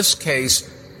 But in this case,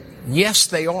 yes,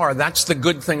 they are. That's the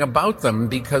good thing about them,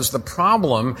 because the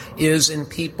problem is in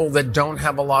people that don't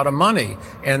have a lot of money.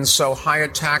 And so higher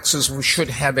taxes should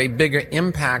have a bigger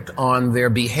impact on their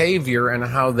behavior and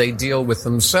how they deal with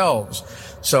themselves.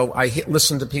 So I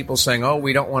listen to people saying, oh,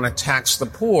 we don't want to tax the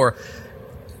poor.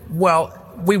 Well,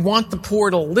 we want the poor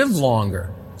to live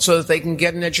longer so that they can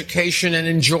get an education and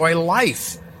enjoy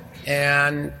life.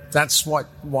 And that's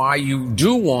why you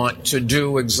do want to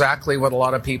do exactly what a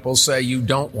lot of people say you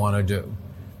don't want to do.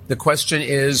 The question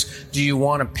is, do you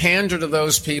want to pander to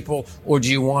those people, or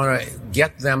do you want to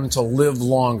get them to live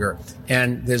longer?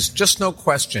 And there's just no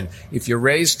question. If you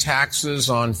raise taxes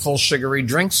on full sugary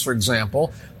drinks, for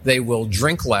example, they will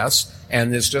drink less.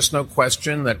 And there's just no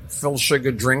question that full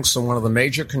sugar drinks are one of the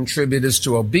major contributors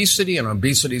to obesity, and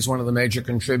obesity is one of the major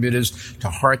contributors to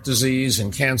heart disease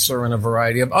and cancer and a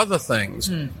variety of other things.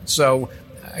 So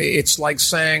it's like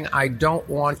saying, I don't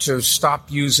want to stop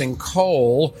using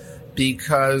coal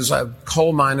because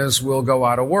coal miners will go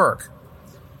out of work.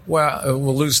 Well,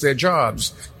 will lose their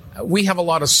jobs. We have a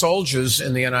lot of soldiers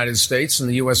in the United States and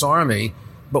the U.S. Army,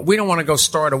 but we don't want to go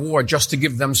start a war just to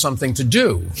give them something to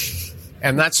do.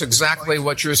 And that's exactly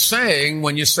what you're saying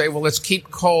when you say, well, let's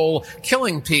keep coal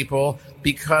killing people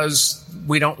because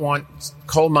we don't want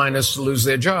coal miners to lose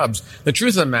their jobs. The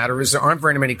truth of the matter is there aren't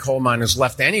very many coal miners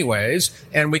left anyways,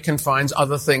 and we can find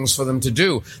other things for them to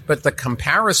do. But the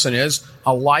comparison is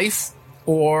a life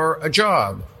or a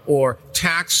job, or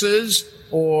taxes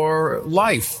or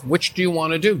life. Which do you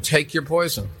want to do? Take your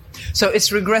poison. So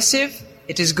it's regressive.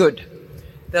 It is good.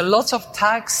 There are lots of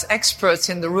tax experts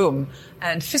in the room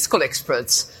and fiscal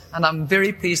experts, and I'm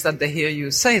very pleased that they hear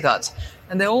you say that.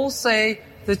 And they all say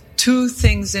the two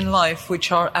things in life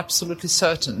which are absolutely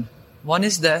certain. One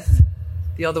is death,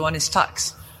 the other one is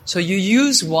tax. So you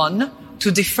use one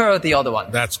to defer the other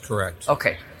one. That's correct.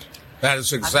 Okay. That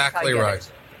is exactly right.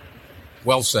 It.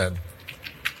 Well said.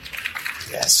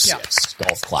 Yes, yeah. Yes.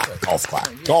 Golf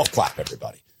clap,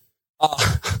 everybody.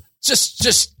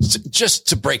 Just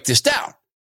to break this down.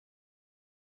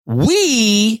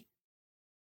 We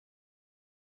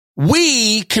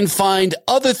can find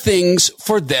other things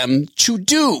for them to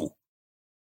do.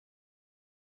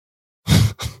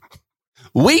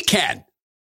 We can.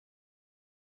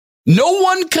 No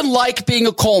one can like being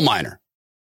a coal miner.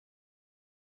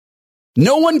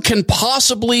 No one can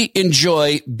possibly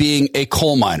enjoy being a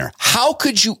coal miner. How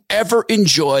could you ever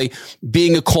enjoy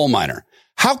being a coal miner?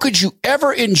 How could you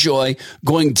ever enjoy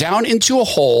going down into a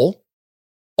hole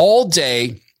all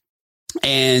day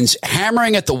and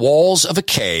hammering at the walls of a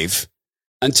cave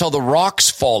until the rocks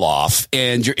fall off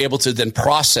and you're able to then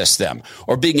process them,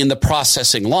 or being in the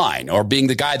processing line, or being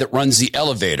the guy that runs the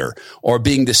elevator, or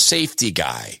being the safety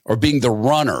guy, or being the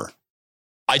runner?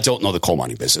 I don't know the coal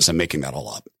mining business. I'm making that all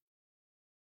up.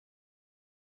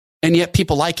 And yet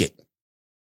people like it.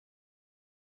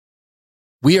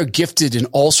 We are gifted in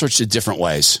all sorts of different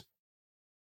ways.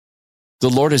 The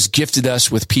Lord has gifted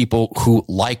us with people who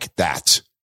like that.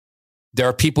 There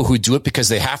are people who do it because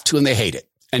they have to and they hate it.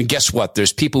 And guess what?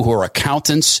 There's people who are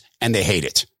accountants and they hate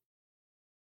it.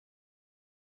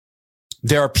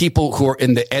 There are people who are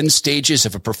in the end stages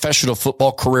of a professional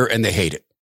football career and they hate it.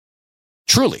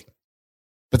 Truly.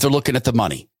 But they're looking at the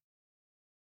money.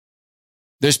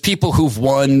 There's people who've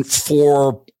won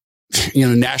 4,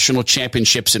 national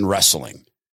championships in wrestling.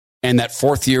 And that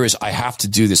fourth year is, I have to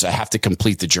do this. I have to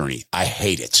complete the journey. I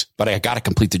hate it, but I got to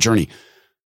complete the journey.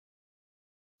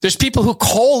 There's people who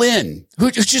call in, who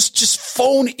just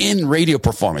phone in radio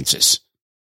performances.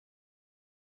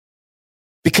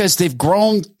 because they've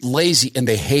grown lazy and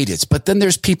they hate it. But then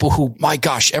there's people who, my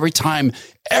gosh, every time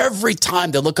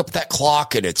they look up at that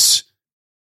clock and it's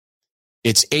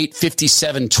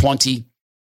 8:57:20,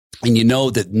 and you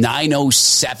know that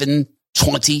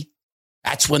 9:07:20,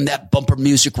 that's when that bumper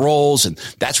music rolls, and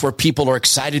that's where people are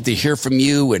excited to hear from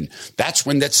you, and that's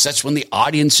when the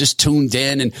audience is tuned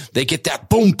in, and they get that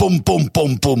boom, boom, boom,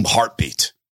 boom, boom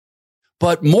heartbeat.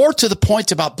 But more to the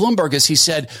point about Bloomberg is he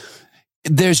said,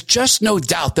 there's just no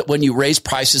doubt that when you raise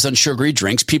prices on sugary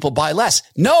drinks, people buy less.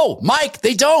 No, Mike,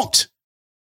 they don't.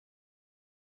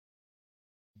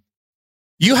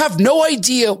 You have no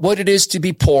idea what it is to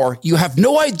be poor. You have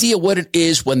no idea what it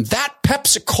is when that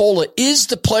Pepsi-Cola is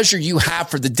the pleasure you have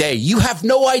for the day. You have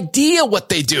no idea what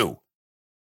they do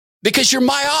because you're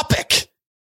myopic.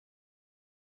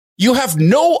 You have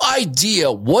no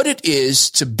idea what it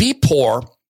is to be poor,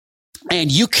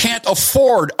 and you can't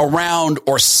afford a round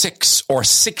or 6 or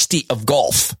 60 of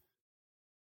golf.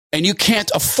 And you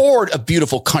can't afford a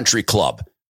beautiful country club.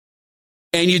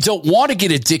 And you don't want to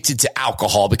get addicted to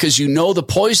alcohol because you know the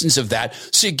poisons of that.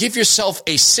 So you give yourself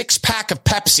a 6-pack of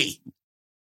Pepsi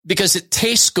because it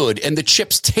tastes good and the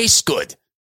chips taste good.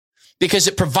 Because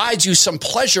it provides you some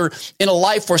pleasure in a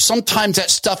life where sometimes that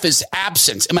stuff is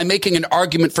absent. Am I making an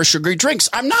argument for sugary drinks?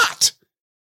 I'm not.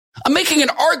 I'm making an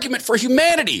argument for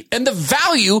humanity, and the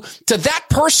value to that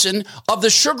person of the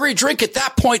sugary drink at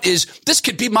that point is this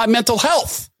could be my mental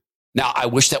health. Now, I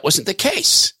wish that wasn't the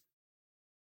case.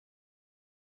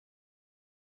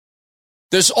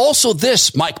 There's also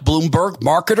this Mike Bloomberg,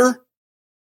 marketer.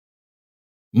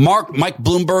 Mike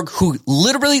Bloomberg, who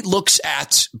literally looks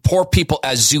at poor people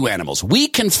as zoo animals. We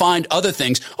can find other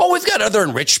things. Oh, we've got other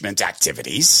enrichment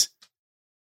activities.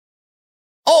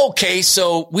 Okay,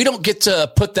 so we don't get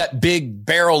to put that big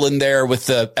barrel in there with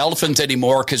the elephant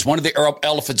anymore because one of the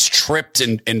elephants tripped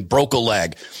and broke a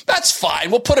leg. That's fine.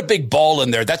 We'll put a big ball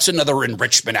in there. That's another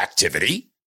enrichment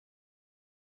activity.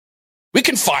 We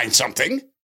can find something.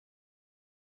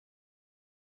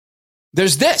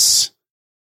 There's this.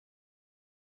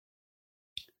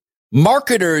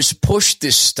 Marketers push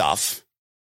this stuff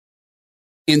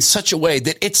in such a way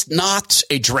that it's not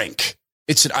a drink.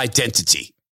 It's an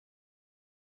identity.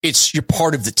 You're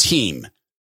part of the team.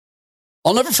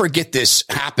 I'll never forget this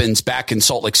happens back in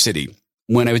Salt Lake City.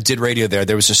 When I did radio there,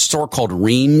 there was a store called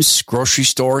Reams Grocery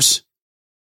Stores.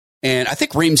 And I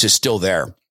think Reams is still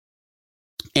there.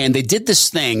 And they did this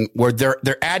thing where their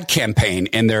ad campaign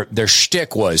and their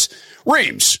shtick was,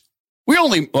 Reams, I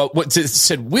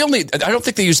don't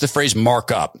think they used the phrase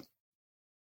markup.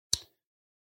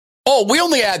 Oh, we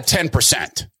only add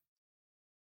 10%.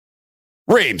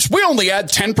 Reams, we only add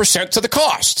 10% to the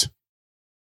cost.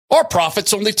 Our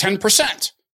profit's only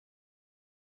 10%.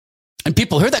 And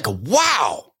people hear that go,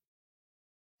 wow,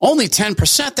 only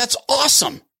 10%? That's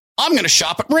awesome. I'm going to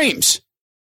shop at Reams.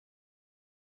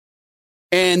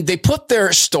 And they put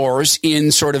their stores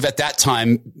in sort of at that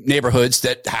time neighborhoods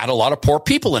that had a lot of poor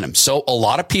people in them. So a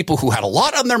lot of people who had a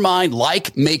lot on their mind,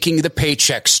 like making the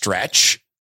paycheck stretch.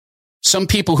 Some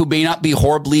people who may not be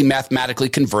horribly mathematically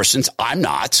conversant. I'm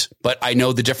not, but I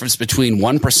know the difference between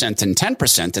 1% and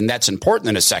 10%, and that's important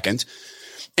in a second.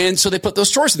 And so they put those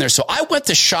stores in there. So I went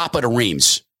to shop at a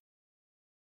Reams.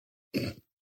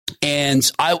 And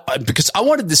because I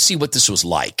wanted to see what this was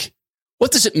like.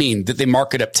 What does it mean that they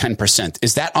mark it up 10%?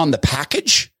 Is that on the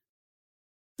package?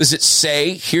 Does it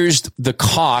say, here's the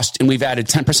cost and we've added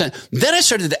 10%? Then I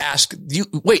started to ask, you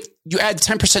add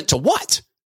 10% to what?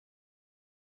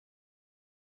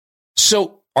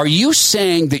 So are you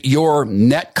saying that your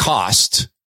net cost,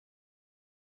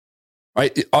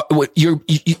 right,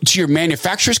 to your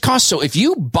manufacturer's cost? So if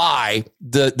you buy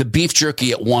the beef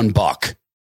jerky at $1,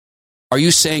 are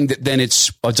you saying that then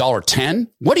it's $1.10?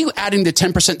 What are you adding the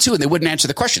 10% to? And they wouldn't answer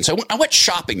the question. So I went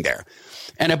shopping there,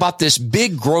 and I bought this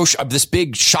big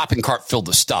shopping cart filled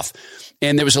with stuff.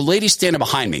 And there was a lady standing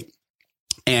behind me,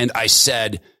 and I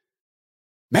said,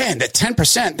 "Man, that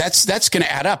 10%, that's going to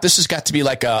add up. This has got to be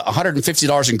like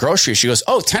 $150 in groceries." She goes,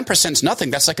 "Oh, 10% is nothing.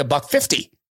 That's like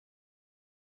 $1.50."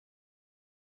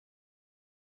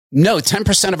 No,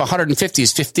 10% of 150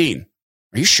 is 15.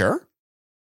 Are you sure?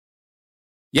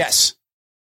 Yes.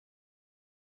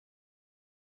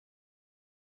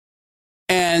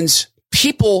 And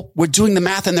people were doing the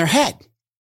math in their head.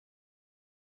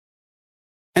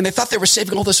 And they thought they were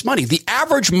saving all this money. The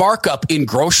average markup in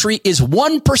grocery is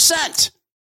 1%.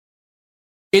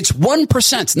 It's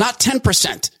 1%, not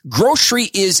 10%. Grocery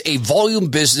is a volume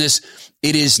business.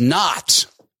 It is not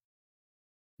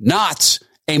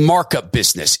a markup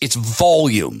business. It's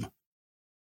volume.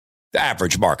 The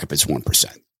average markup is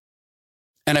 1%.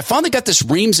 And I finally got this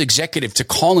Reams executive to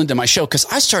call into my show because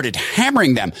I started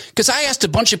hammering them because I asked a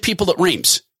bunch of people at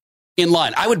Reams in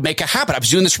line. I would make a habit. I was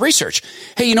doing this research.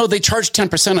 Hey, they charge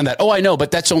 10% on that. Oh, I know,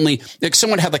 but that's only like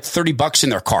someone had like $30 in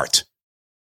their cart.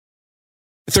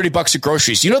 $30 of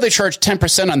groceries. They charge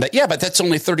 10% on that. Yeah, but that's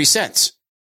only 30 cents.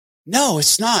 No,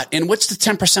 it's not. And what's the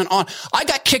 10% on? I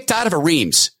got kicked out of a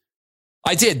Reams.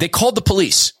 I did. They called the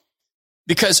police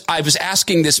because I was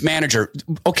asking this manager,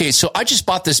 okay, so I just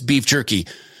bought this beef jerky.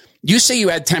 You say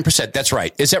you add 10%. That's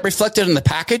right. Is that reflected in the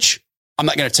package? I'm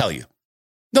not going to tell you.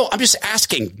 No, I'm just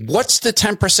asking, what's the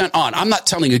 10% on? I'm not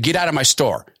telling you. Get out of my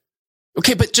store.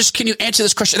 Okay, but just can you answer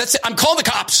this question? That's it. I'm calling the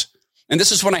cops. And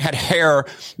this is when I had hair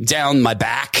down my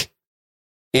back.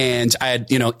 And I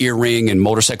had, earring and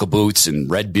motorcycle boots and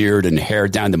red beard and hair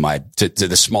down to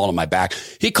the small of my back.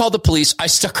 He called the police. I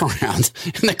stuck around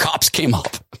and the cops came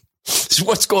up. So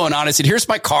what's going on? I said, here's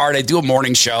my card. I do a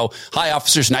morning show. Hi,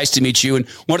 officers. Nice to meet you. And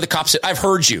one of the cops said, I've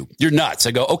heard you. You're nuts.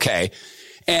 I go, okay.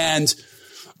 And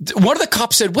one of the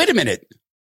cops said, wait a minute.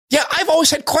 Yeah, I've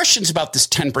always had questions about this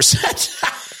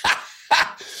 10%.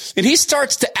 And he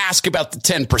starts to ask about the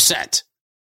 10%.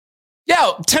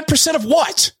 Yeah, 10% of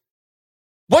what?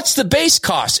 What's the base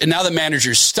cost? And now the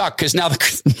manager's stuck because now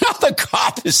the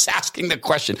cop is asking the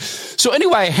question. So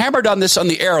anyway, I hammered on this on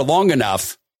the air long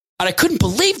enough, and I couldn't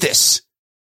believe this.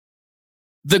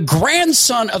 The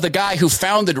grandson of the guy who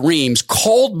founded Reams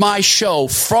called my show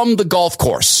from the golf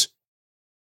course.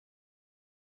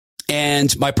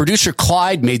 And my producer,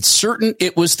 Clyde, made certain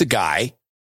it was the guy.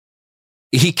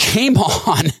 He came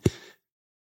on,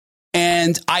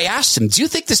 and I asked him, do you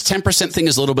think this 10% thing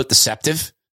is a little bit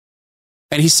deceptive?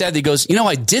 And he goes,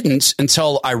 I didn't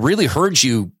until I really heard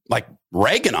you like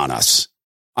ragging on us.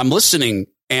 I'm listening.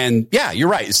 And yeah, you're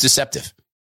right. It's deceptive.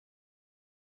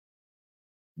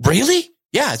 Really?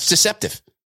 Yeah, it's deceptive.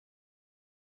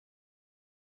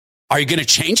 Are you going to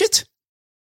change it?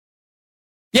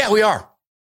 Yeah, we are.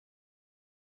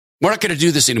 We're not going to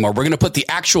do this anymore. We're going to put the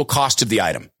actual cost of the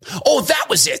item. Oh, that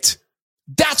was it.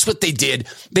 That's what they did.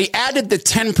 They added the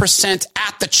 10%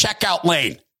 at the checkout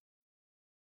lane.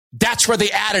 That's where they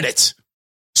added it.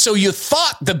 So you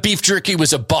thought the beef jerky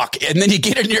was $1, and then you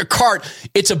get it in your cart,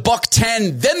 it's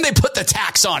 $1.10. Then they put the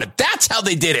tax on it. That's how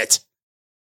they did it.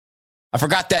 I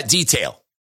forgot that detail.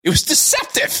 It was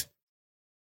deceptive.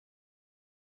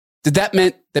 Did that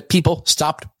mean that people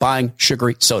stopped buying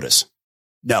sugary sodas?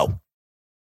 No.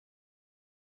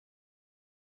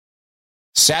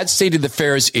 Sad state of the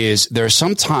affairs is there are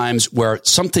some times where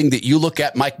something that you look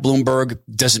at, Mike Bloomberg,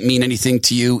 doesn't mean anything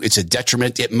to you. It's a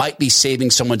detriment. It might be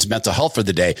saving someone's mental health for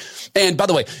the day. And by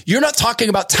the way, you're not talking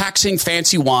about taxing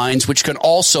fancy wines, which can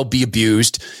also be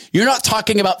abused. You're not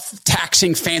talking about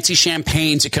taxing fancy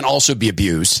champagnes. It can also be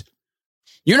abused.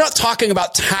 You're not talking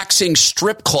about taxing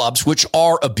strip clubs, which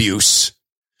are abuse.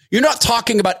 You're not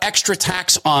talking about extra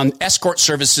tax on escort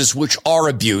services, which are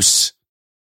abuse.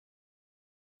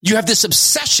 You have this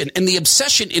obsession, and the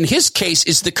obsession in his case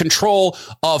is the control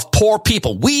of poor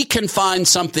people. We can find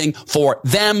something for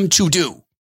them to do.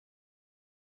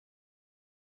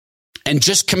 And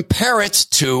just compare it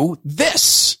to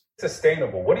this.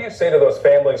 Sustainable. What do you say to those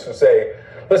families who say,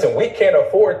 listen, we can't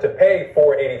afford to pay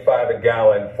 $4.85 a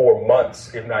gallon for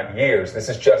months, if not years. This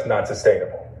is just not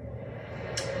sustainable.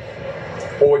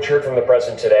 Well, what you heard from the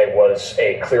president today was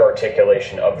a clear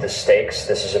articulation of the stakes.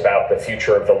 This is about the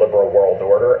future of the liberal world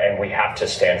order, and we have to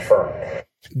stand firm.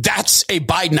 That's a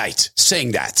Bidenite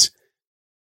saying that.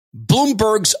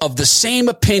 Bloomberg's of the same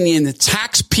opinion,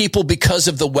 tax people because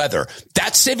of the weather.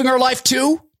 That's saving our life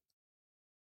too?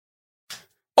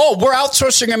 Oh, we're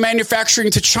outsourcing our manufacturing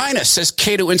to China, says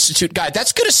Cato Institute guy.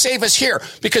 That's going to save us here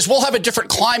because we'll have a different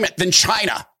climate than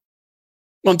China.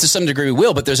 Well, to some degree we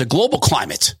will, but there's a global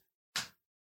climate.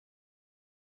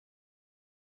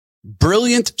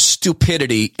 Brilliant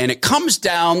stupidity, and it comes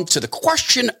down to the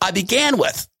question I began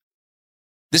with.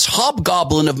 This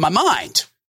hobgoblin of my mind.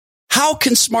 How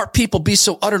can smart people be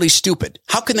so utterly stupid?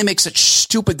 How can they make such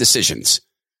stupid decisions?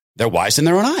 They're wise in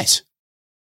their own eyes.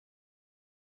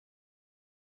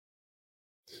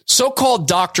 So-called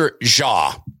Dr.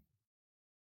 Jha.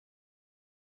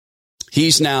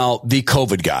 He's now the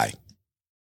COVID guy.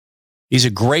 He's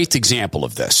a great example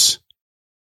of this.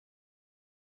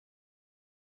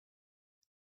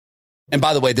 And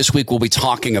by the way, this week we'll be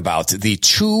talking about the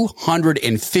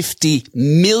 $250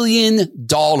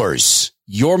 million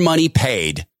your money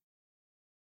paid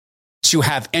to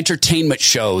have entertainment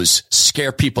shows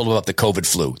scare people about the COVID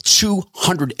flu.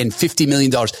 $250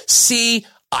 million. See,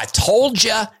 I told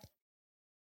you.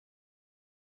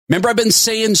 Remember I've been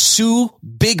saying sue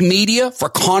big media for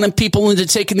conning people into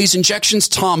taking these injections?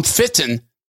 Tom Fitton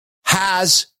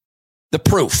has the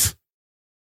proof.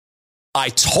 I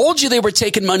told you they were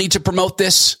taking money to promote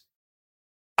this.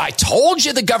 I told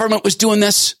you the government was doing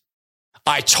this.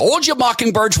 I told you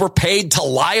mockingbirds were paid to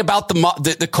lie about the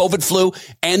COVID flu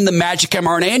and the magic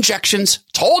mRNA injections.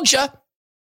 Told you.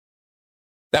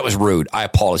 That was rude. I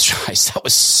apologize. That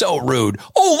was so rude.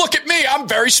 Oh, look at me. I'm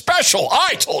very special.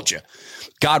 I told you.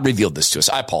 God revealed this to us.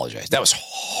 I apologize. That was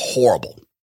horrible.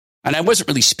 And I wasn't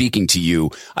really speaking to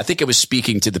you. I think I was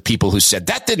speaking to the people who said,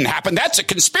 that didn't happen. That's a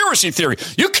conspiracy theory.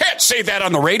 You can't say that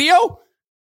on the radio.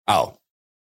 Oh,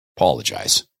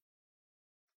 apologize.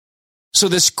 So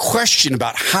this question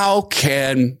about how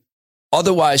can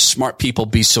otherwise smart people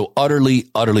be so utterly,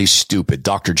 utterly stupid?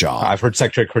 Dr. John. I've heard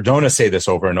Secretary Cardona say this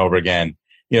over and over again.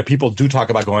 People do talk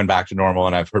about going back to normal.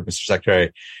 And I've heard Mr.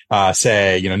 Secretary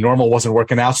say, normal wasn't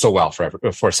working out so well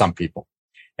for some people.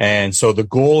 And so the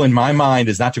goal in my mind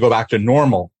is not to go back to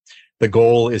normal. The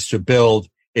goal is to build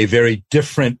a very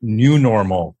different new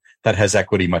normal that has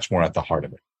equity much more at the heart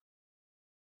of it.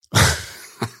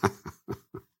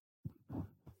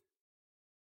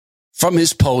 From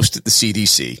his post at the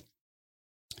CDC,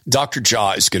 Dr.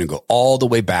 Jha is going to go all the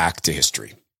way back to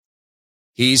history.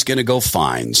 He's going to go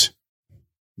find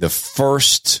the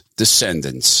first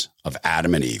descendants of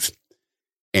Adam and Eve.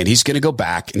 And he's going to go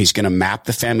back and he's going to map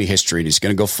the family history and he's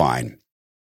going to go find,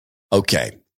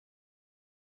 okay,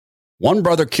 one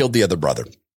brother killed the other brother.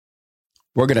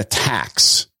 We're going to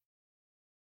tax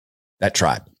that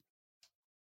tribe.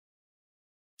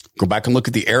 Go back and look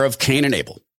at the era of Cain and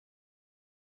Abel.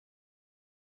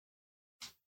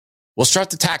 We'll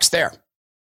start the tax there.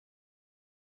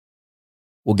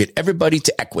 We'll get everybody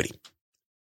to equity.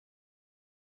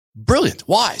 Brilliant,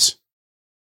 wise.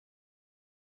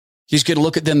 He's going to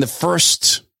look at then the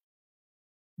first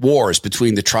wars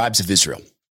between the tribes of Israel.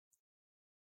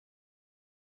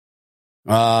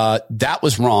 That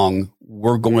was wrong.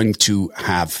 We're going to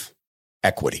have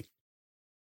equity.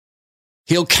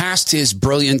 He'll cast his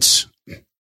brilliant,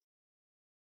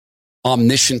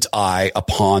 omniscient eye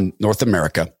upon North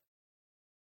America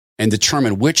and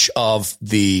determine which of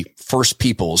the first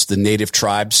peoples, the native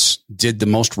tribes, did the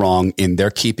most wrong in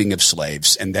their keeping of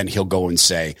slaves. And then he'll go and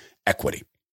say equity.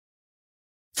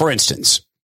 For instance,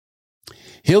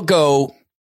 he'll go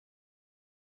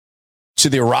to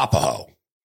the Arapaho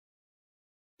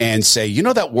and say, you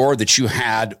know that war that you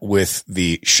had with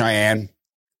the Cheyenne?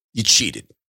 You cheated.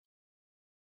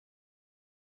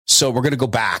 So we're going to go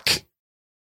back.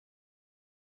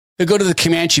 He'll go to the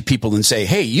Comanche people and say,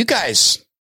 hey, you guys,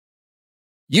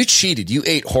 you cheated. You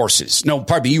ate horses. No,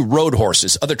 pardon me, you rode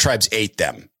horses. Other tribes ate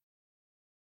them.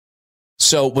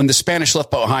 So when the Spanish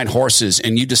left behind horses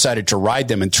and you decided to ride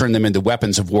them and turn them into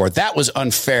weapons of war, that was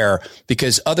unfair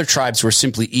because other tribes were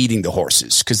simply eating the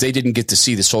horses because they didn't get to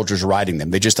see the soldiers riding them.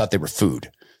 They just thought they were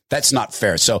food. That's not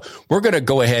fair. So we're going to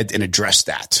go ahead and address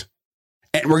that.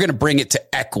 And we're going to bring it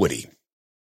to equity.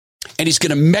 And he's going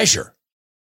to measure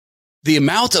the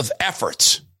amount of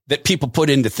effort that people put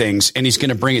into things, and he's going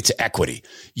to bring it to equity.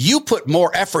 You put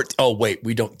more effort. Oh, wait,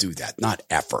 we don't do that. Not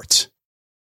effort.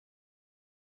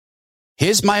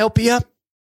 His myopia,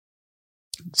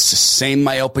 it's the same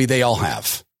myopia they all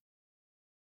have.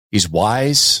 He's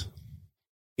wise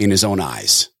in his own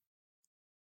eyes.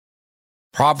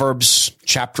 Proverbs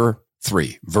chapter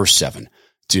 3, verse 7.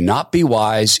 Do not be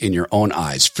wise in your own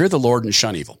eyes. Fear the Lord and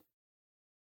shun evil.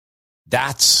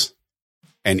 That's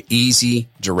an easy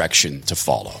direction to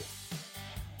follow.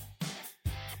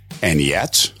 And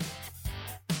yet,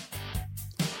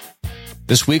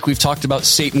 this week we've talked about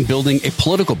Satan building a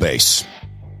political base.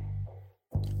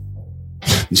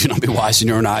 Do not be wise in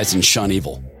your own eyes and shun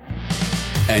evil.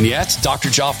 And yet, Dr.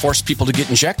 Jha forced people to get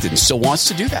injected and still wants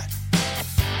to do that.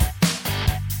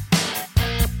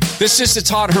 This is the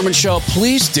Todd Herman Show.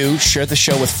 Please do share the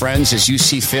show with friends as you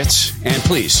see fit. And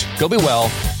please, go be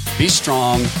well, be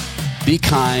strong, be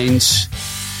kind,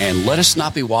 and let us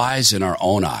not be wise in our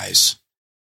own eyes.